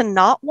okay to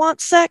not want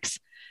sex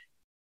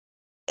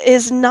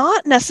is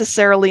not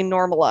necessarily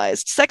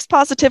normalized. Sex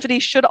positivity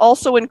should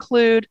also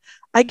include,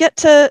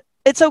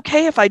 it's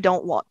okay if I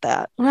don't want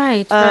that.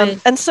 Right.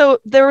 And so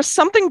there was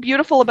something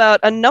beautiful about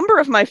a number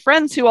of my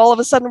friends who all of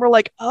a sudden were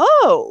like,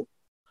 oh,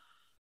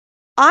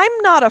 I'm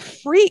not a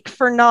freak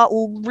for not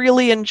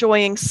really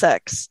enjoying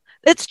sex.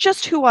 It's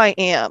just who I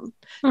am.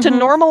 To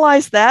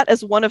normalize that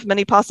as one of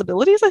many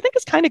possibilities, I think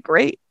is kind of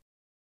great.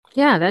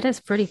 Yeah, that is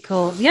pretty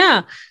cool.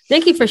 Yeah.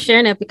 Thank you for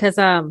sharing it, because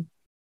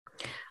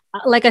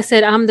like I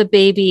said, I'm the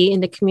baby in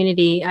the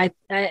community. I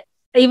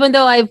even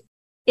though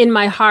in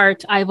my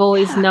heart, I've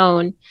always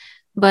known,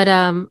 but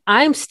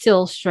I'm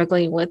still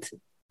struggling with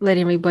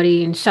letting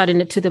everybody and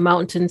shouting it to the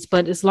mountains.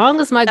 But as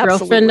long as my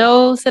girlfriend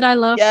knows that I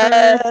love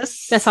her,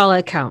 that's all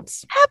that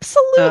counts.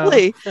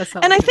 Absolutely. So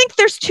and I think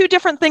there's two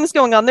different things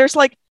going on. There's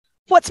like,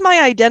 what's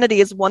my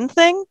identity is one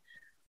thing.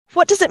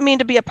 What does it mean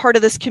to be a part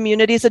of this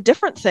community is a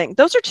different thing.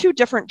 Those are two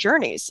different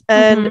journeys.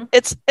 And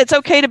it's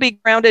okay to be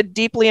grounded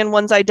deeply in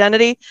one's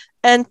identity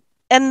and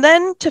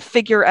then to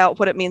figure out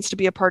what it means to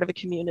be a part of a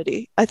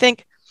community. I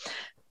think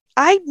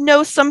I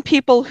know some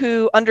people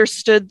who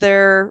understood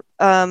their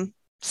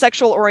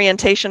sexual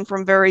orientation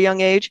from very young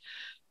age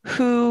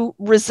who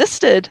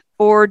resisted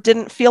or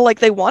didn't feel like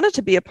they wanted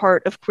to be a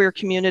part of queer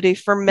community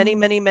for many,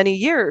 many, many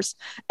years.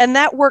 And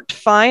that worked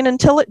fine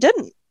until it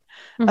didn't.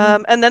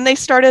 And then they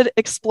started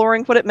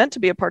exploring what it meant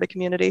to be a part of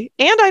community.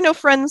 And I know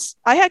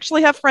I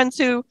actually have friends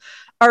who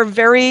are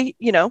very,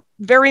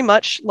 very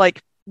much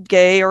like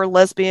gay or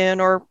lesbian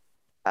or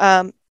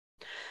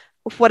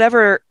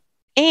whatever.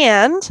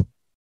 And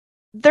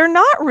they're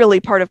not really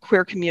part of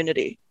queer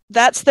community.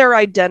 That's their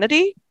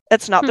identity.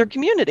 It's not their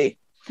community.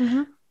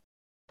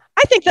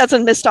 I think that's a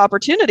missed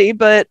opportunity,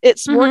 but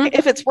it's working.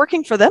 If it's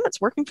working for them,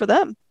 it's working for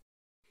them.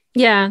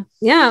 Yeah.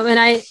 And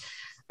I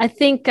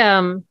think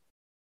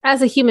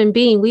as a human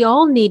being, we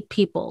all need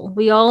people.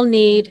 We all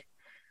need,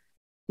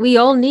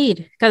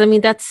 because I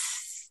mean,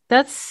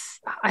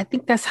 I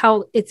think that's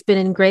how it's been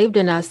engraved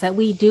in us, that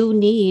we do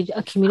need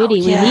a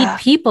community. We need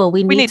people.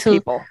 We need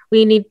people.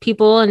 We need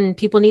people, and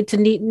people need to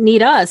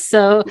need us.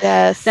 So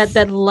yes.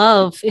 that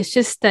love, it's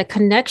just that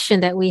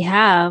connection that we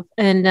have.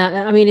 And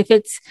I mean, if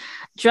it's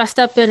dressed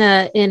up in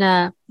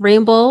a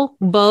rainbow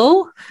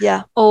bow,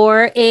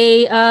 or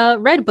a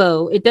red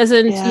bow, it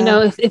doesn't,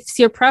 if it's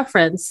your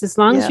preference, as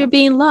long as you're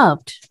being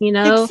loved,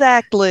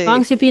 exactly, as long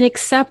as you're being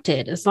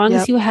accepted, as long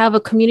as you have a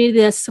community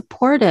that's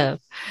supportive.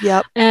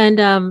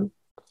 And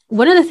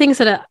one of the things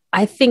that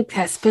I think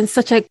has been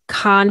such a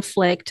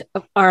conflict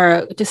of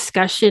our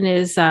discussion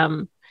is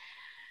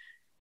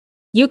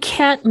you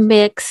can't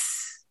mix.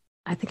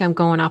 I think I'm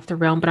going off the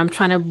realm, but I'm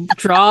trying to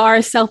draw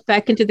ourselves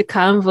back into the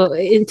convo,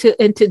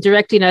 into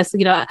directing us.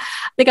 I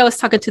think I was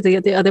talking to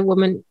the other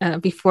woman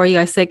before you.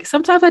 I said,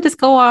 sometimes I just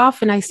go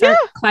off and I start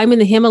climbing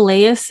the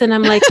Himalayas, and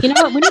I'm like, you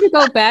know what? We need to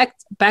go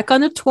back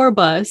on the tour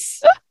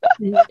bus,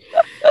 and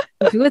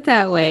do it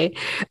that way.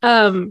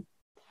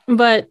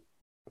 But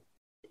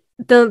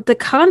the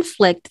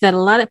conflict that a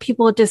lot of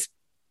people are just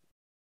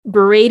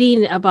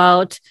berating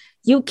about,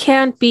 you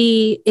can't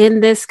be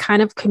in this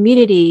kind of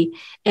community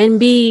and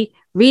be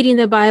reading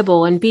the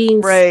Bible and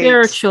being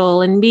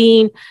spiritual and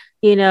being,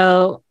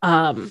 into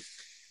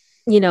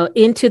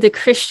the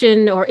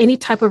Christian or any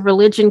type of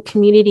religion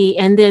community,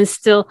 and then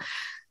still,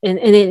 and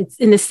it's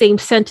in the same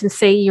sentence,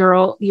 say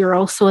you're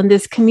also in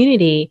this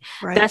community.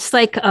 That's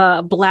like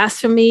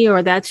blasphemy,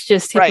 or that's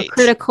just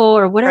hypocritical,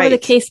 or whatever the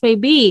case may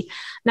be.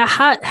 Now,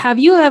 have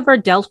you ever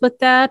dealt with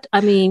that?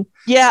 I mean,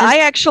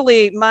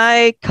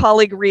 my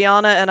colleague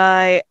Rihanna and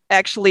I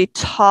actually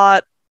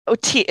taught.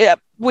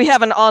 We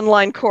have an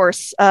online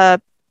course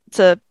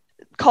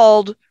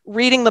called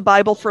Reading the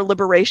Bible for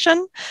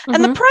Liberation.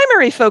 And the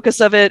primary focus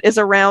of it is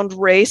around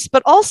race,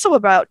 but also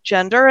about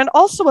gender and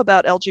also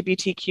about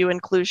LGBTQ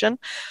inclusion.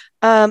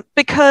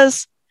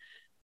 Because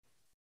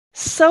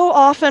so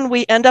often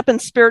we end up in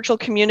spiritual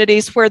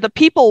communities where the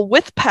people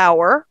with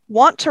power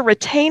want to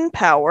retain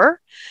power.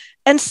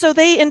 And so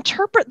they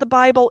interpret the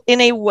Bible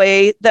in a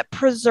way that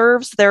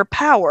preserves their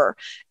power.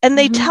 And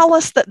they tell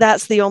us that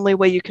that's the only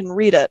way you can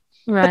read it.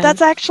 But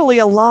that's actually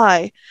a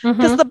lie,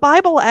 because the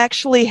Bible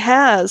actually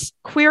has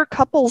queer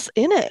couples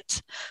in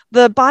it.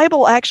 The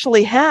Bible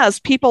actually has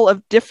people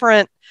of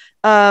different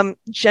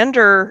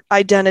gender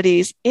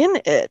identities in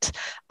it.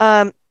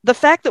 The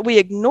fact that we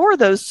ignore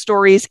those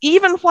stories,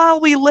 even while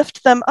we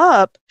lift them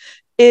up,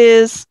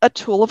 is a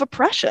tool of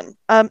oppression.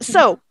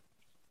 So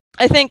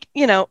I think,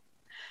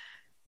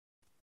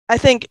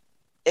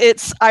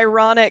 it's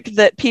ironic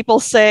that people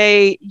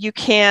say you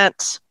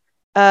can't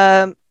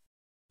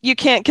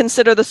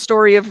consider the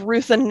story of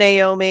Ruth and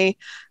Naomi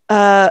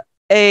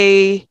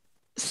a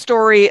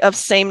story of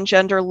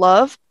same-gender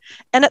love.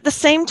 And at the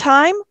same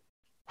time,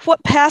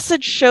 what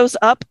passage shows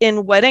up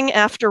in Wedding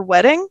After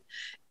Wedding?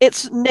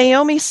 It's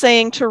Naomi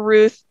saying to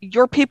Ruth,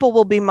 your people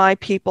will be my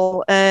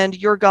people, and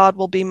your God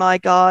will be my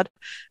God.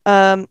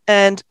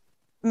 And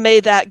may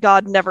that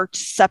God never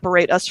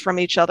separate us from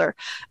each other.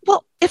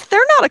 Well, if they're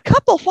not a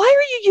couple, why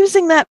are you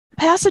using that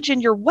passage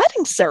in your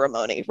wedding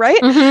ceremony, right?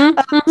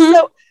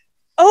 So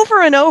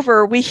over and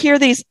over, we hear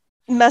these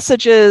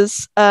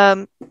messages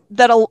that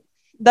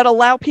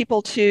allow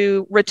people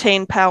to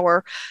retain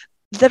power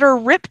that are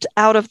ripped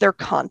out of their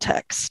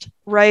context,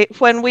 right?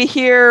 When we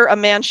hear a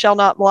man shall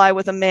not lie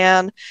with a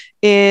man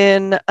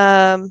in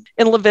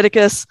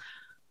Leviticus,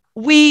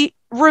 we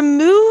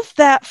remove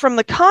that from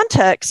the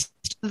context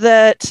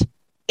that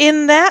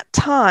in that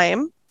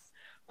time,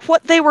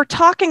 what they were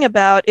talking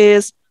about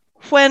is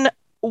when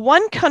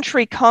one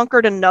country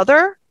conquered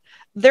another,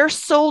 their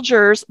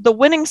soldiers, the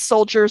winning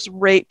soldiers,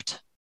 raped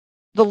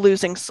the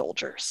losing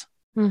soldiers.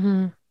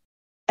 And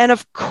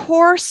of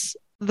course,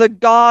 the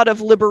God of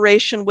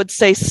liberation would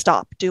say,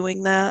 stop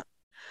doing that.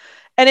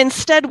 And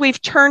instead,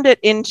 we've turned it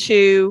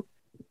into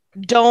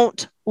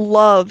don't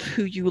love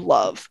who you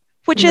love,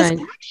 which is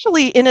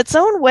actually in its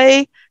own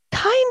way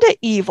kind of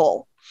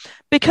evil.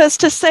 Because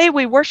to say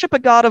we worship a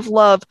God of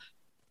love,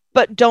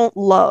 but don't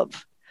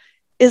love,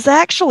 is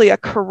actually a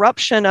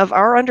corruption of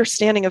our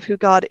understanding of who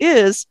God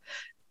is.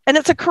 And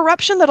it's a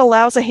corruption that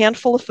allows a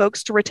handful of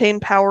folks to retain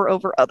power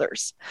over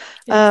others.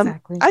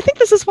 Exactly. I think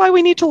this is why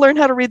we need to learn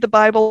how to read the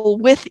Bible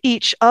with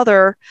each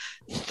other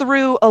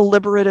through a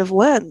liberative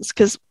lens,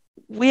 because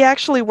we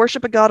actually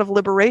worship a God of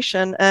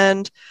liberation.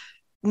 And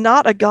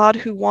not a God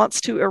who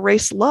wants to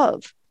erase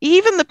love.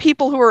 Even the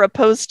people who are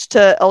opposed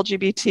to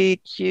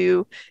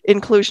LGBTQ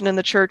inclusion in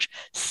the church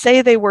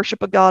say they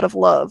worship a God of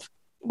love.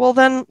 Well,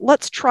 then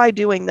let's try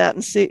doing that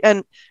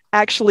and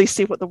actually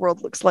see what the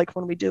world looks like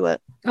when we do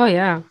it. Oh,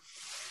 yeah.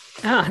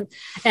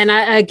 And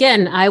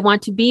I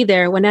want to be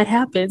there when that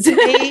happens.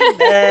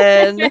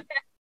 Amen.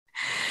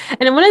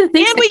 And one of the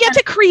things, and we get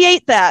to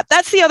create that.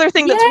 That's the other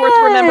thing that's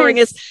worth remembering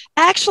is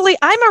actually,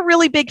 I'm a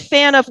really big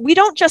fan of, we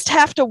don't just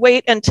have to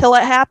wait until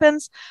it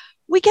happens.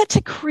 We get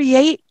to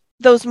create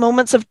those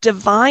moments of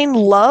divine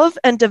love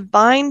and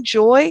divine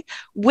joy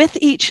with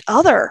each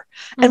other.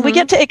 And we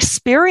get to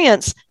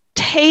experience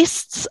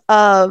tastes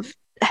of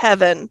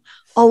heaven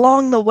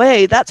along the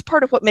way. That's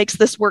part of what makes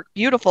this work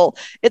beautiful.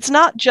 It's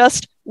not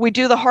just we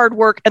do the hard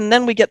work and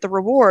then we get the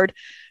reward.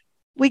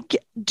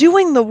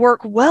 Doing the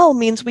work well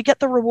means we get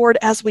the reward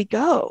as we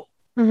go.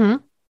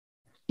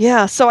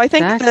 Yeah. So I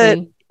think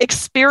that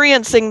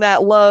experiencing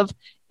that love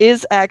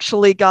is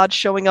actually God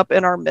showing up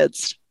in our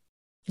midst.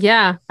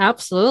 Yeah,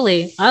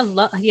 absolutely.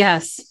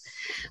 Yes.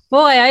 Boy,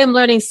 I am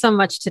learning so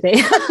much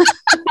today.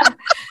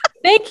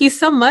 Thank you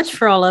so much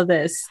for all of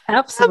this.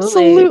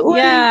 Absolutely.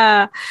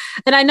 Yeah.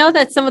 And I know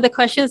that some of the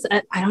questions,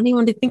 I don't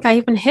even think I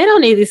even hit on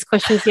any of these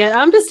questions yet.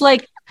 I'm just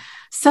like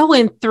so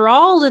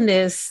enthralled in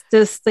this.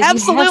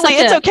 Absolutely.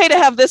 It's okay to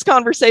have this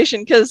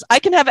conversation because I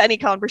can have any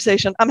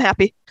conversation. I'm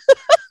happy.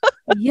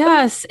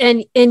 Yes.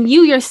 And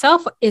you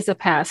yourself is a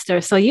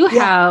pastor. So you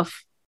have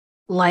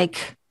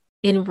like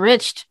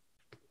enriched,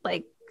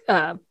 like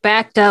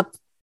backed up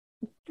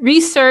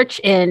research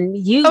and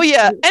you. Oh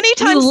yeah.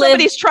 Anytime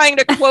somebody's trying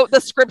to quote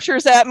the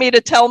scriptures at me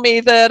to tell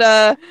me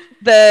that,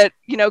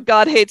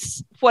 God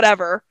hates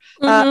whatever.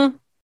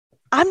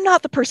 I'm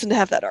not the person to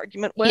have that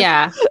argument with.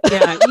 Yeah.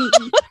 Yeah.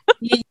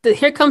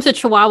 Here comes a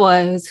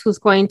Chihuahua who's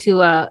going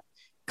to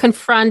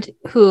confront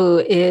who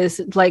is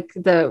like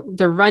the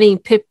running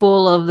pit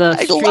bull of the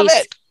streets. I love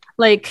it.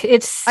 Like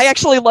I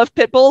actually love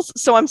pit bulls,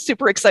 so I'm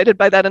super excited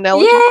by that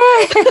analogy.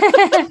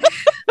 Yeah.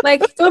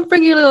 Like, don't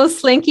bring your little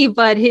slinky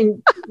butt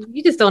in.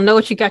 You just don't know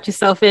what you got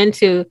yourself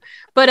into.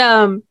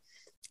 But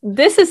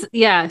this is,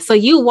 so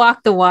you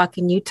walk the walk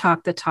and you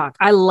talk the talk.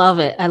 I love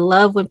it. I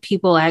love when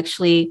people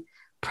actually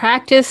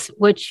practice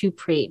what you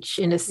preach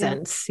in a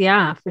sense.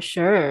 Yeah, for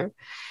sure.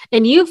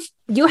 And you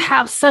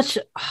have such,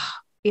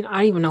 I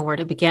don't even know where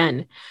to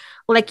begin.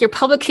 Like your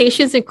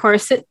publications and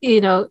courses,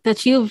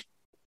 that you've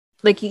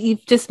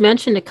just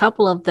mentioned a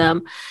couple of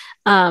them.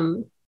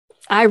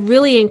 I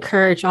really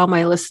encourage all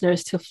my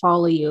listeners to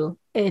follow you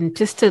and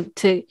just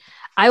to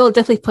I will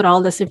definitely put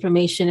all this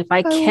information if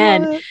I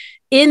can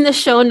in the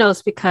show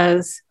notes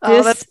because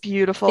that's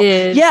beautiful.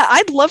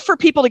 I'd love for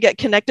people to get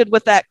connected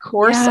with that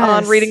course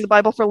on reading the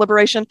Bible for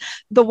liberation.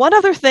 The one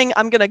other thing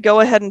I'm going to go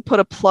ahead and put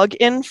a plug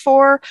in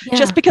for,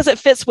 just because it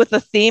fits with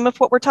the theme of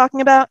what we're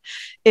talking about,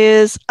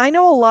 is I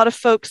know a lot of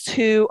folks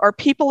who are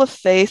people of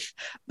faith,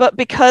 but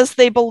because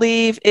they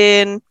believe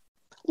in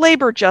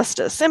labor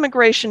justice,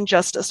 immigration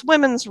justice,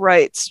 women's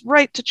rights,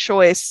 right to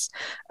choice,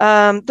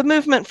 the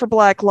movement for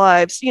Black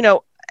lives,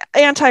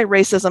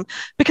 anti-racism,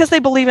 because they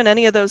believe in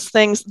any of those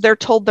things, they're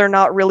told they're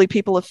not really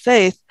people of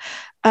faith.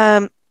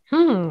 I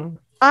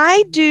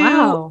do.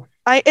 Wow.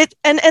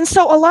 And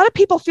so a lot of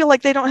people feel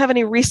like they don't have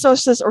any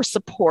resources or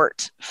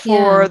support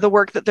for the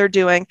work that they're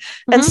doing.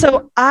 And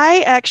so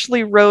I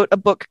actually wrote a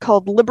book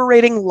called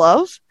Liberating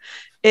Love.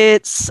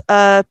 It's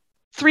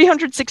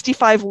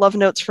 365 love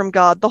notes from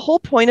God. The whole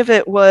point of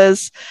it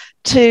was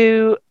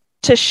to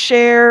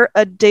share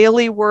a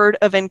daily word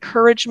of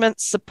encouragement,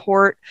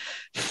 support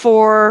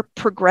for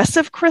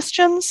progressive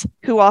Christians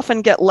who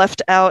often get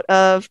left out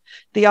of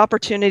the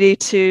opportunity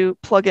to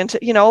plug into,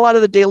 a lot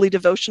of the daily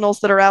devotionals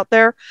that are out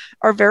there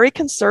are very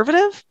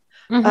conservative.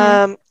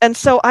 And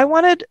so I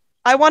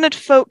wanted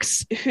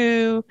folks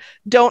who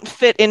don't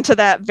fit into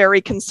that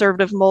very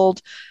conservative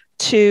mold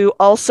to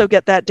also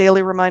get that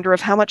daily reminder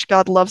of how much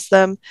God loves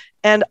them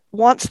and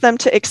wants them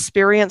to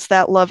experience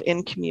that love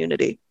in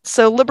community.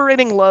 So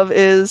Liberating Love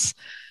is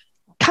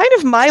kind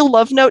of my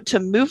love note to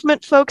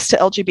movement folks, to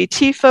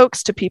LGBT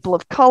folks, to people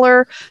of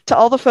color, to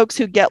all the folks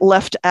who get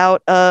left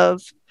out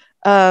of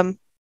the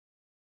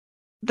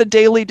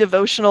daily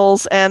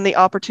devotionals and the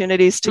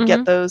opportunities to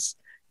get those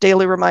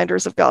daily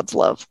reminders of God's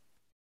love.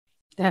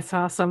 That's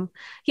awesome.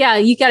 Yeah,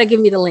 you got to give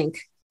me the link.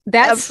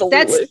 That's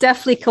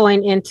definitely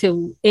going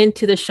into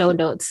the show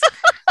notes.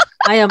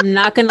 I am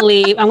not going to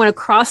leave. I'm going to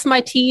cross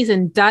my T's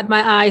and dot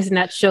my I's in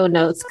that show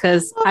notes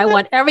because I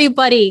want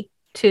everybody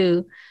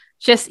to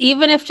just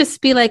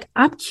be like,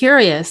 I'm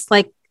curious,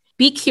 like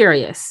be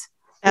curious,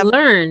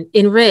 learn,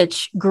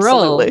 enrich,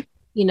 grow.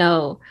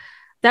 Absolutely.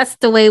 That's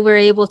the way we're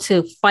able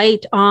to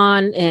fight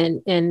on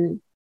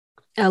and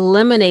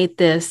eliminate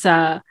this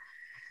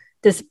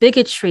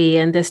bigotry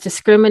and this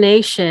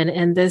discrimination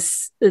and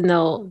this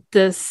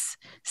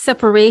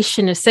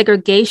separation and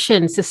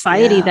segregation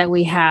society that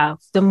we have.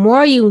 The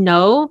more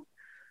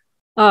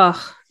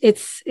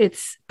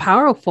it's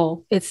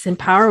powerful. It's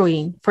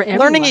empowering for everyone.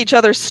 Learning each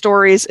other's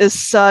stories is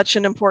such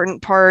an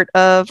important part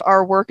of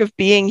our work of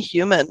being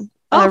human.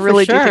 I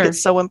really do think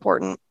it's so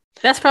important.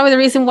 That's probably the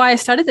reason why I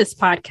started this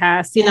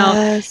podcast. You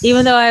know,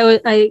 even though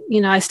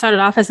I started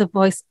off as a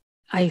voice,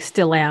 I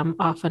still am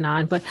off and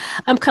on, but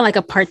I'm kind of like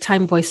a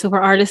part-time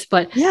voiceover artist.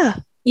 But yeah,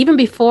 even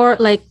before,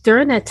 like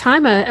during that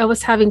time, I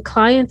was having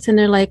clients and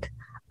they're like,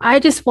 I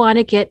just want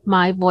to get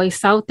my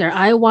voice out there.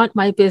 I want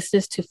my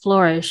business to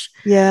flourish.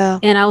 Yeah.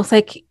 And I was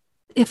like,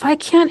 if I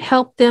can't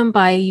help them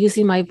by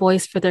using my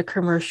voice for their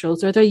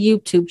commercials or their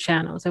YouTube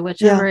channels or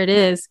whichever it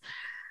is,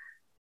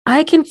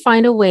 I can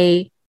find a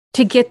way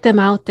to get them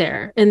out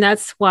there. And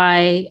that's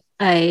why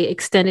I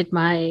extended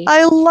my...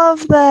 I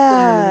love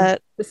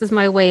that. This is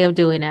my way of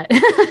doing it.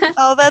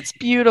 Oh, that's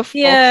beautiful.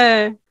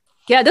 Yeah.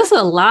 Yeah, this is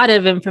a lot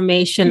of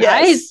information.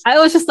 Yes. I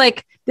was just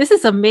like, this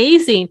is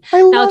amazing.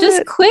 Now,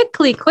 just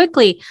quickly,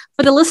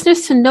 for the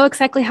listeners to know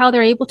exactly how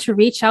they're able to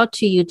reach out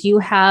to you, do you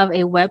have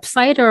a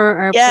website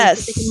or a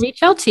place that they can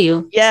reach out to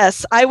you?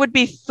 Yes, I would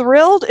be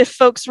thrilled if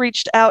folks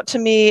reached out to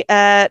me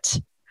at...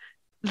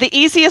 The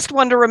easiest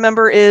one to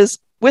remember is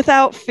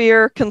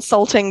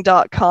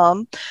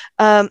withoutfearconsulting.com.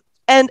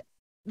 And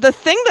the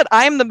thing that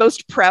I'm the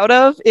most proud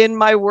of in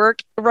my work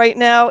right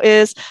now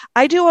is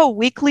I do a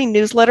weekly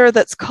newsletter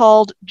that's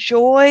called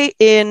Joy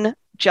in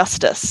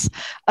Justice.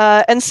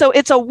 And so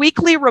it's a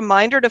weekly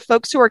reminder to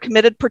folks who are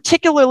committed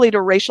particularly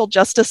to racial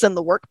justice in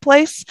the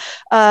workplace,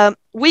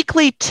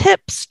 weekly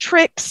tips,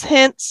 tricks,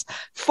 hints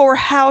for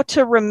how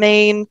to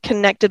remain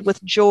connected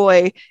with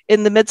joy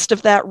in the midst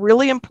of that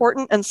really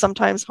important and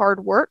sometimes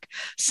hard work.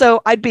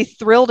 So I'd be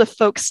thrilled if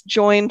folks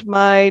joined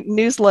my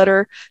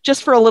newsletter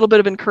just for a little bit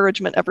of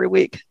encouragement every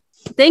week.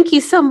 Thank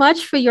you so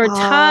much for your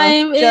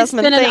time.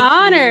 Jasmine, it's been an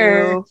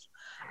honor. You.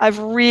 I've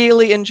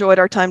really enjoyed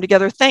our time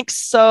together. Thanks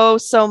so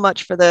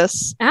much for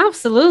this.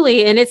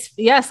 Absolutely. And it's,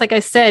 yes, like I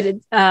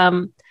said,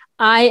 I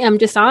am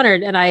just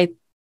honored and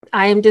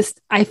I'm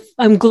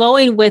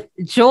glowing with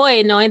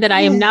joy knowing that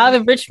I am now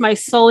enriched my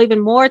soul even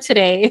more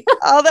today.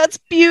 Oh, that's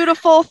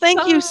beautiful.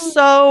 Thank you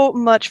so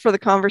much for the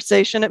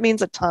conversation. It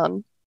means a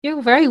ton.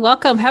 You're very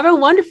welcome. Have a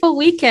wonderful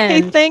weekend.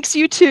 Hey, thanks.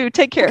 You too.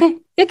 Take care.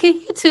 Okay,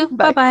 you too.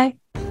 Bye-bye.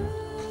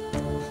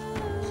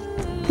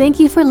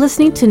 Thank you for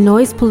listening to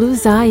Noise Palooza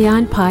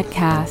Zion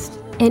podcast.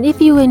 And if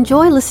you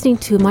enjoy listening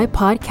to my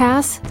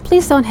podcast,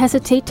 please don't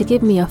hesitate to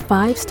give me a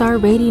 5-star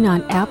rating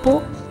on Apple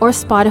or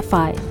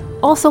Spotify.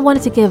 Also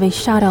wanted to give a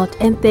shout out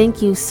and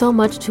thank you so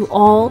much to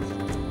all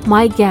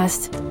my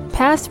guests,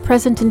 past,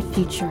 present, and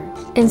future.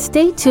 And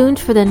stay tuned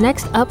for the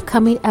next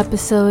upcoming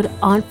episode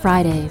on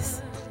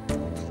Fridays.